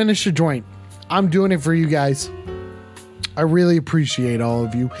I'll finish the joint. I'm doing it for you guys. I really appreciate all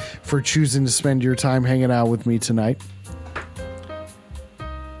of you for choosing to spend your time hanging out with me tonight.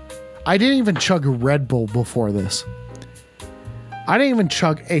 I didn't even chug a Red Bull before this. I didn't even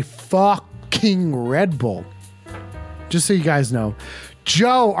chug a fucking Red Bull. Just so you guys know.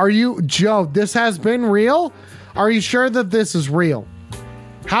 Joe, this has been real? Are you sure that this is real?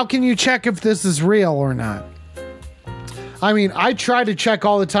 How can you check if this is real or not? I mean, I try to check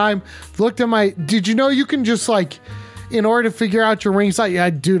all the time. Looked at did you know you can just like... In order to figure out your ring size, yeah,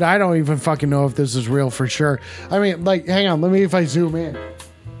 dude, I don't even fucking know if this is real for sure. I mean, like, hang on, let me if I zoom in.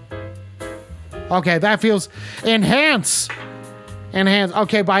 Okay, that feels enhance.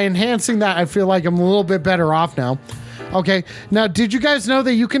 Okay, by enhancing that, I feel like I'm a little bit better off now. Okay, now, did you guys know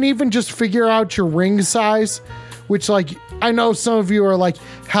that you can even just figure out your ring size? Which, like, I know some of you are like,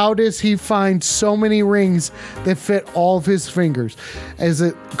 how does he find so many rings that fit all of his fingers? Is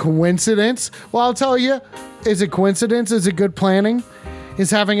it coincidence? Well, I'll tell you. Is it coincidence? Is it good planning? Is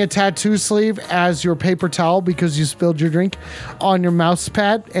having a tattoo sleeve as your paper towel because you spilled your drink on your mouse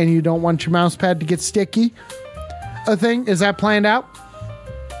pad and you don't want your mouse pad to get sticky a thing? Is that planned out?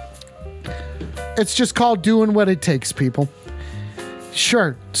 It's just called doing what it takes, people.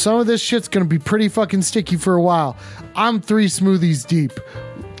 Sure, some of this shit's gonna be pretty fucking sticky for a while. I'm 3 smoothies deep.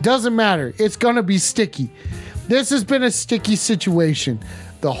 Doesn't matter. It's gonna be sticky. This has been a sticky situation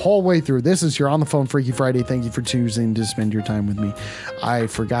the whole way through. This is You're on the Phone Freaky Friday. Thank you for choosing to spend your time with me. I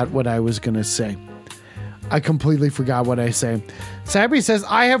forgot what I was going to say. I completely forgot what I say. Sabri says,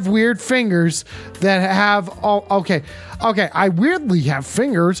 I have weird fingers that have... Okay, I weirdly have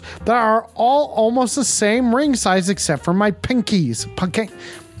fingers that are all almost the same ring size except for my pinkies.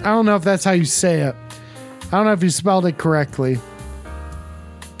 I don't know if that's how you say it. I don't know if you spelled it correctly.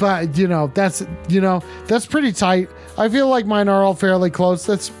 But, that's pretty tight. I feel like mine are all fairly close.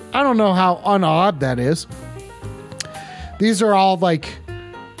 I don't know how unodd that is. These are all like,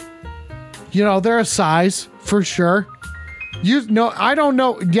 they're a size for sure. I don't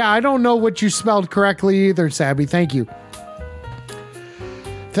know. Yeah, I don't know what you spelled correctly either, Sabby. Thank you.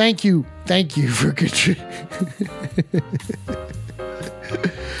 Thank you Thank you for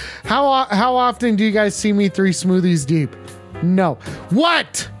How often do you guys see me 3 smoothies deep? No.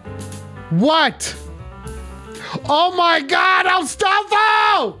 What? Oh my God,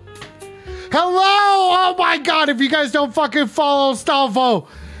 Astolfo! Hello! Oh my God, if you guys don't fucking follow Astolfo,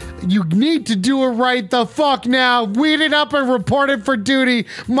 you need to do it right the fuck now. Weed it up and report it for duty.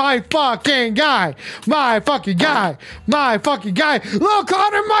 My fucking guy. Little Connor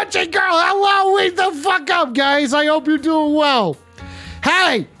Munchie Girl, hello, weed the fuck up, guys. I hope you're doing well.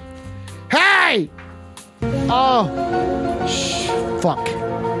 Hey! Oh, fuck.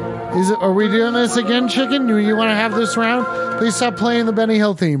 Are we doing this again, chicken? Do you want to have this round? Please stop playing the Benny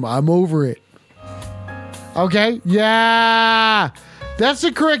Hill theme. I'm over it. Okay? Yeah. That's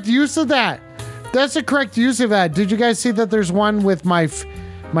the correct use of that. Did you guys see that there's one with my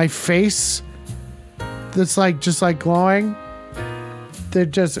face that's like just like glowing?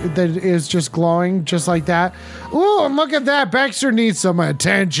 That is just glowing just like that. Ooh, and look at that. Baxter needs some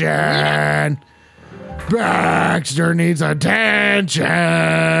attention. Baxter needs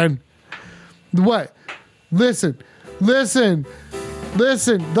attention. What? Listen.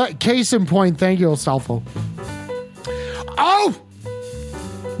 Case in point. Thank you, Astolfo. Oh!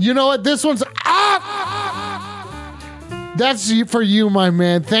 You know what? This one's up! That's for you, my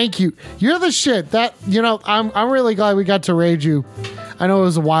man. Thank you. You're the shit. I'm really glad we got to raid you. I know it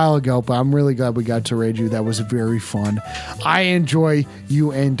was a while ago, but I'm really glad we got to raid you. That was very fun. I enjoy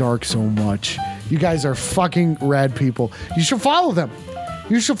you and Dark so much. You guys are fucking rad people. You should follow them.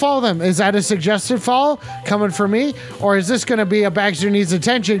 Is that a suggested follow coming from me? Or is this going to be a Baxter Needs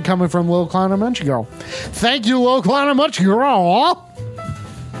Attention coming from Little Connor Munchie Girl? Thank you, Little Connor Munchie Girl.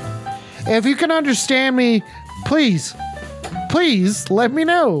 If you can understand me, please let me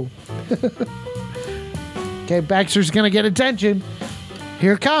know. Okay, Baxter's going to get attention.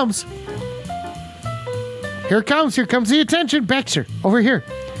 Here comes the attention. Baxter, over here.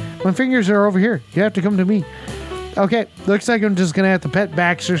 My fingers are over here. You have to come to me. Okay, looks like I'm just going to have to pet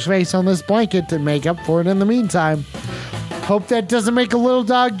Baxter's face on this blanket to make up for it in the meantime. Hope that doesn't make a little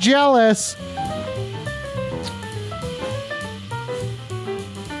dog jealous.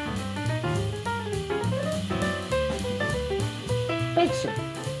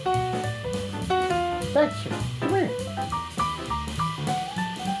 Baxter, come here.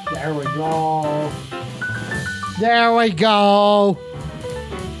 There we go.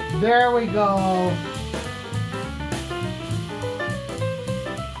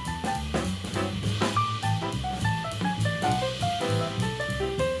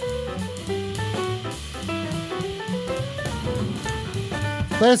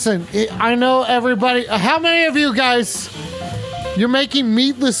 Listen, I know everybody. How many of you guys, you're making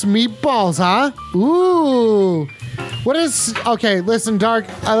meatless meatballs, huh? Ooh. What is, okay, listen, Dark,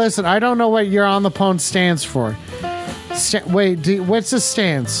 listen, I don't know what your on the pwn stands for. What's the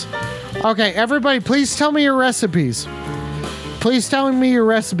stance? Okay, everybody, please tell me your recipes. I'm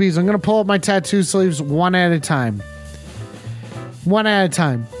going to pull up my tattoo sleeves one at a time.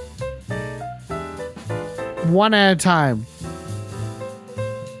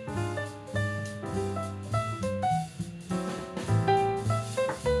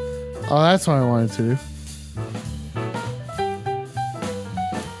 Oh, that's what I wanted to do.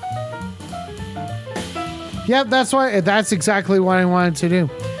 Yep, that's exactly what I wanted to do.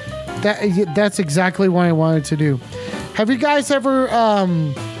 That's exactly what I wanted to do. Have you guys ever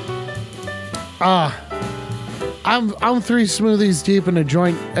I'm 3 smoothies deep in a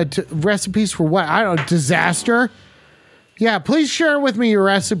joint. Recipes for what? I don't know. Disaster? Yeah, please share with me your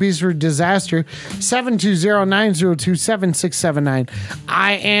recipes for disaster. 720-902-7679.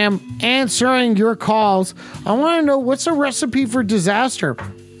 I am answering your calls. I want to know, what's a recipe for disaster?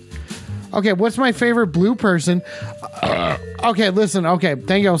 Okay, what's my favorite blue person? Okay, listen. Okay,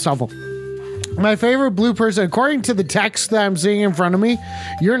 thank you, Astolfo. My favorite blue person, according to the text that I'm seeing in front of me,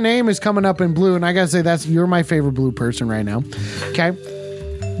 your name is coming up in blue, and I gotta say you're my favorite blue person right now. Okay?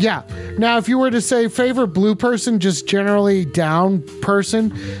 Yeah. Now, if you were to say favorite blue person, just generally down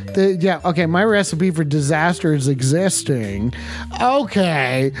person, okay, my recipe for disaster is existing.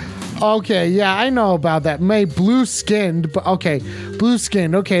 Okay, yeah, I know about that. Blue skinned, but okay, blue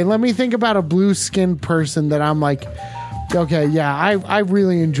skinned. Okay, let me think about a blue skinned person that I'm like, okay, yeah, I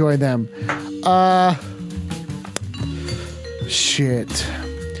really enjoy them. Shit.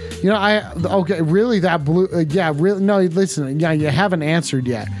 You know, really that blue, yeah, really, no, listen, yeah, you haven't answered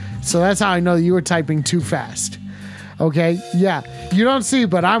yet. So that's how I know you were typing too fast. Okay, yeah, you don't see,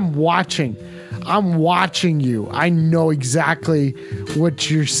 but I'm watching you. I know exactly what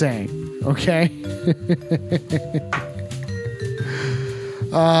you're saying, okay?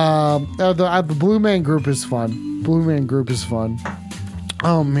 The Blue Man Group is fun. Blue Man Group is fun.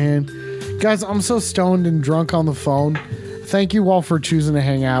 Oh, man. Guys, I'm so stoned and drunk on the phone. Thank you all for choosing to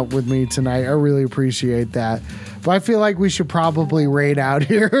hang out with me tonight. I really appreciate that. But I feel like we should probably raid out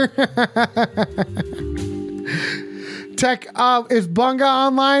here. Tech, is Bunga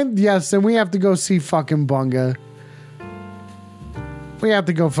online? Yes, then we have to go see fucking Bunga. We have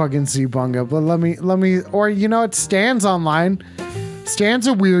to go fucking see Bunga. But let me, or you know what? Stan's online. Stan's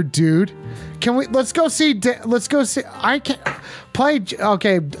a weird dude. Let's go see, I can't play,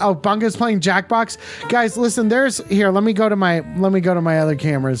 okay. Oh, Bunga's playing Jackbox. Guys, listen, let me go to my other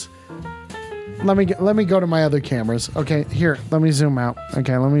cameras. Let me go to my other cameras. Okay, here, let me zoom out.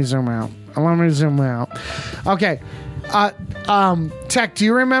 Okay, let me zoom out. Okay, Tech, do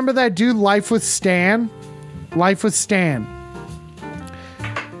you remember that dude, Life with Stan?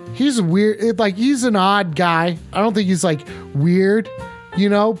 He's weird. Like, he's an odd guy. I don't think he's like weird, you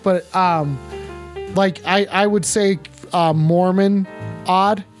know, but like I would say Mormon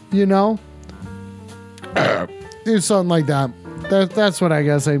odd, you know. Do something like that. That's what I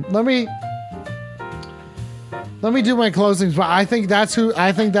gotta say. Let me do my closings, but I think that's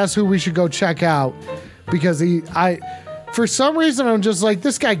who we should go check out, because for some reason I'm just like,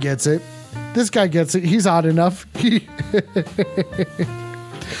 this guy gets it. He's odd enough.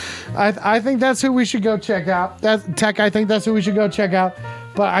 I think that's who we should go check out. I think that's who we should go check out.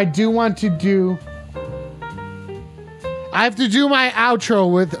 But I do want to do. I have to do my outro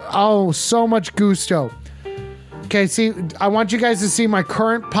with so much gusto. Okay, see, I want you guys to see my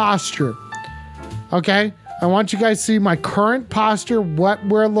current posture. Okay, I want you guys to see my current posture. What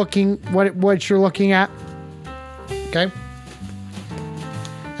you're looking at. Okay,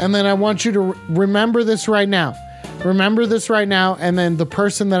 and then I want you to remember this right now. And then the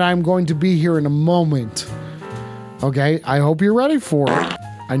person that I'm going to be here in a moment. Okay, I hope you're ready for it.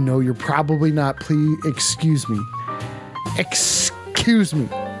 I know you're probably not. Please excuse me.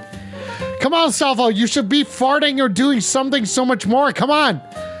 Come on, Salvo, you should be farting or doing something so much more. Come on.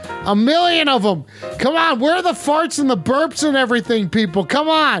 1 million of them. Come on, where are the farts and the burps and everything, people? Come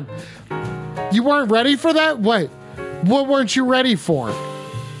on. You weren't ready for that? Wait, what weren't you ready for?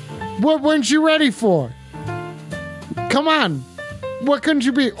 Come on. What couldn't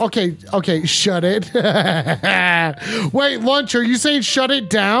you be? Okay, shut it. Wait, Lunch, are you saying shut it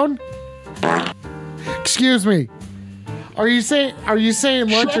down? Excuse me. Are you saying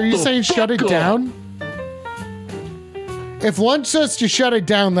Lunch, are you saying shut it down? If Lunch says to shut it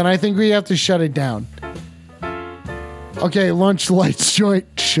down, then I think we have to shut it down. Okay, Lunch lights joint,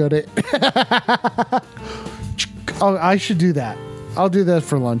 shut it. Oh, I should do that. I'll do that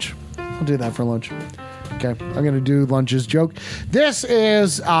for Lunch. Okay, I'm gonna do Lunch's joke. This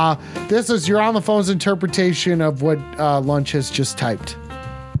is You're on the Phone's interpretation of what Lunch has just typed.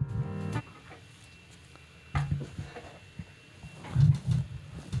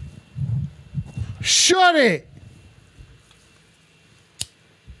 Shut it!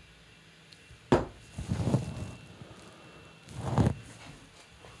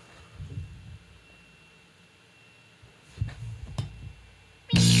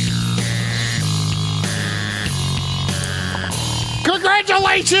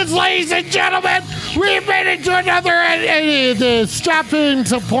 Congratulations, ladies and gentlemen! We've made it to another stopping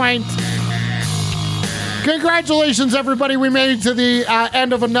to point. Congratulations, everybody. We made it to the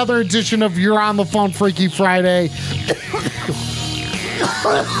end of another edition of You're on the Phone Freaky Friday.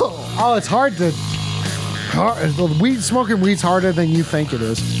 Oh, it's hard to... Smoking weed's harder than you think it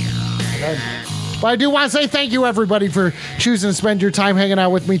is. But I do want to say thank you, everybody, for choosing to spend your time hanging out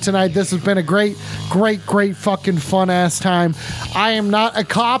with me tonight. This has been a great fucking fun-ass time. I am not a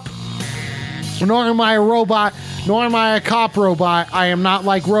cop, nor am I a robot, nor am I a cop robot. I am not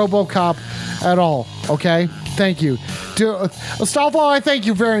like RoboCop at all, okay? Thank you. Astolfo, I thank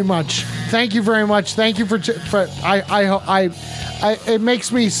you very much. Thank you very much. Thank you for it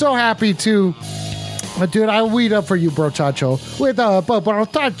makes me so happy to... Dude, I'll weed up for you, brochacho. Weed up,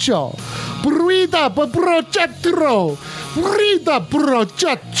 brochacho. Breathe up, brochacho. Breathe up,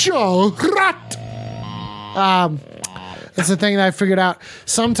 brochacho. That's the thing that I figured out.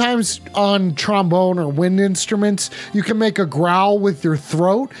 Sometimes on trombone or wind instruments, you can make a growl with your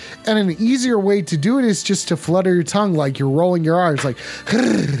throat, and an easier way to do it is just to flutter your tongue like you're rolling your R's, like,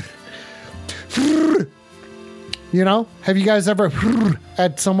 you know? Have you guys ever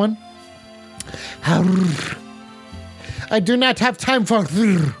at someone? I do not have time for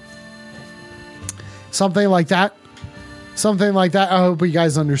something like that. Something like that. I hope you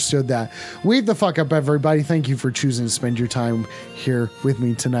guys understood that. Weed the fuck up, everybody. Thank you for choosing to spend your time here with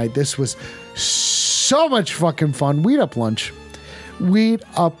me tonight. This was so much fucking fun. Weed up Lunch. Weed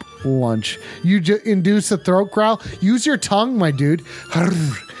up lunch. You induce a throat growl. Use your tongue, my dude.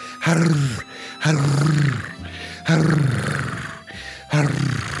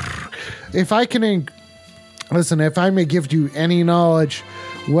 If I can, listen, if I may give you any knowledge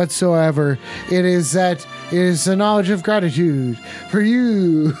whatsoever, it is that it is the knowledge of gratitude for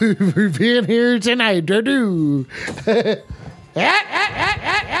you for being here tonight. Do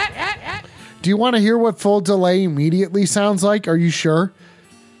you want to hear what full delay immediately sounds like? Are you sure?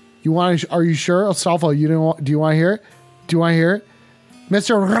 Are you sure, Astolfo? Do you want to hear it? Do you want to hear it?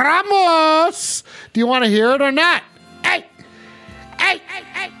 Mr. Ramos, do you want to hear it or not? Hey!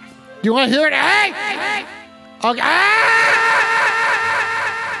 Do you want to hear it? Hey! Okay.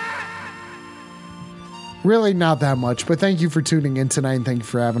 Really not that much, but thank you for tuning in tonight, and thank you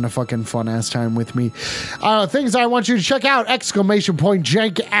for having a fucking fun-ass time with me. Things I want you to check out, !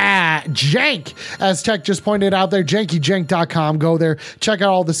 Jank, as Tech just pointed out there, jankyjank.com. Go there, check out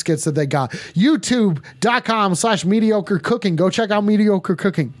all the skits that they got. YouTube.com/mediocre cooking. Go check out Mediocre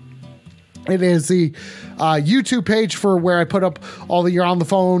Cooking. It is the YouTube page for where I put up all the You're on the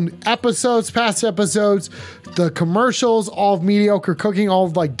Phone episodes, past episodes, the commercials, all of Mediocre Cooking, all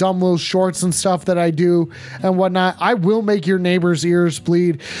of like dumb little shorts and stuff that I do and whatnot. I will make your neighbor's ears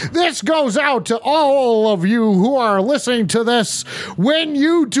bleed. This goes out to all of you who are listening to this when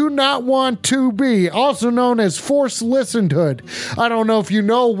you do not want to be, also known as forced listenedhood. I don't know if you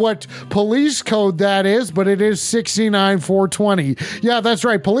know what police code that is, but it is 69420. Yeah, that's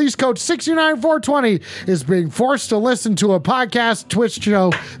right. Police code 69420 is being forced to listen to a podcast Twitch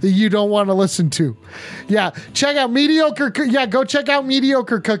show that you don't want to listen to. Yeah, check out go check out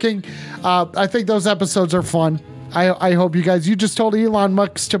Mediocre Cooking. I think those episodes are fun. I hope you guys, you just told Elon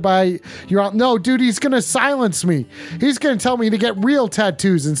Musk to buy your own. No, dude, he's going to silence me. He's going to tell me to get real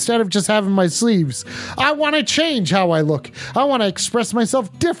tattoos instead of just having my sleeves. I want to change how I look. I want to express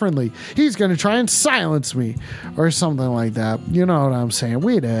myself differently. He's going to try and silence me or something like that. You know what I'm saying?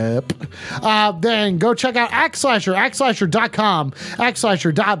 Wait up. Then go check out Axslasher, axslasher.com,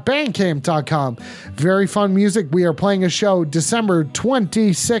 axslasher.bandcamp.com. Very fun music. We are playing a show December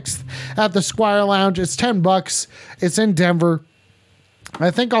 26th at the Squire Lounge. It's $10. It's in Denver. I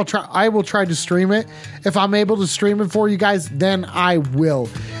think I will try to stream it. If I'm able to stream it for you guys, then I will.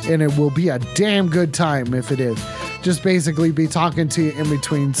 And it will be a damn good time if it is. Just basically be talking to you in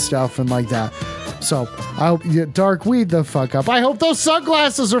between stuff and like that. So I hope you dark weed the fuck up. I hope those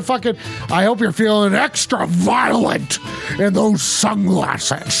sunglasses are fucking. I hope you're feeling extra violent in those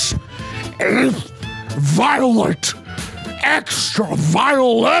sunglasses. Violent. Extra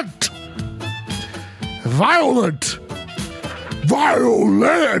violent. Violent.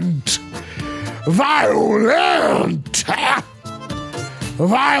 Violent. Violent.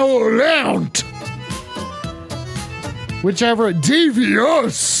 Violent. Whichever.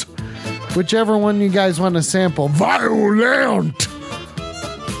 Devious. Whichever one you guys want to sample. Violent.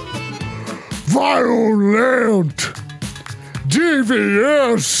 Violent.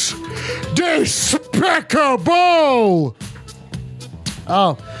 Devious. Despicable.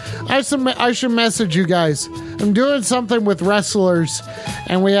 Oh, I should message you guys. I'm doing something with wrestlers,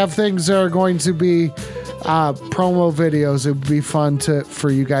 and we have things that are going to be promo videos. It would be fun for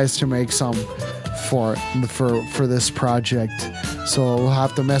you guys to make some for this project. So we'll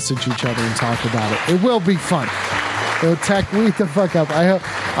have to message each other and talk about it. It will be fun. It'll tech me the fuck up. I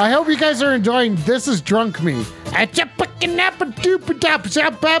hope you guys are enjoying. This is Drunk Me.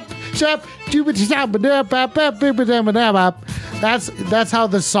 That's how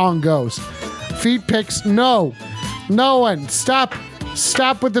the song goes. Feet pics, no one. Stop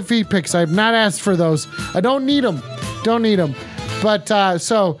with the feet pics. I have not asked for those. I don't need them. But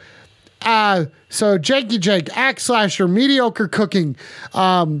so Janky Jake, Axslasher, Mediocre Cooking.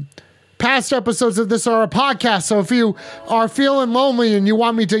 Past episodes of this are a podcast, so if you are feeling lonely and you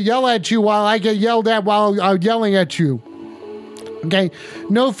want me to yell at you while I get yelled at while I'm yelling at you, okay,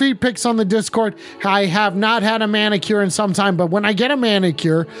 no feet pics on the Discord. I have not had a manicure in some time, but when I get a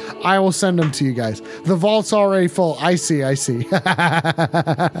manicure, I will send them to you guys. The vault's already full. I see.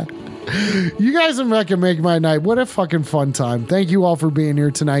 You guys are fucking make my night. What a fucking fun time. Thank you all for being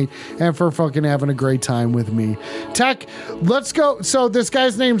here tonight and for fucking having a great time with me. Tech, let's go. So this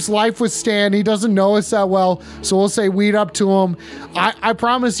guy's name's Life with Stan. He doesn't know us that well, so we'll say weed up to him. I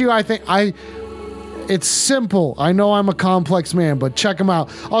promise you, it's simple. I know I'm a complex man, but check him out.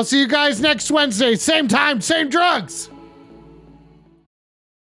 I'll see you guys next Wednesday. Same time, same drugs.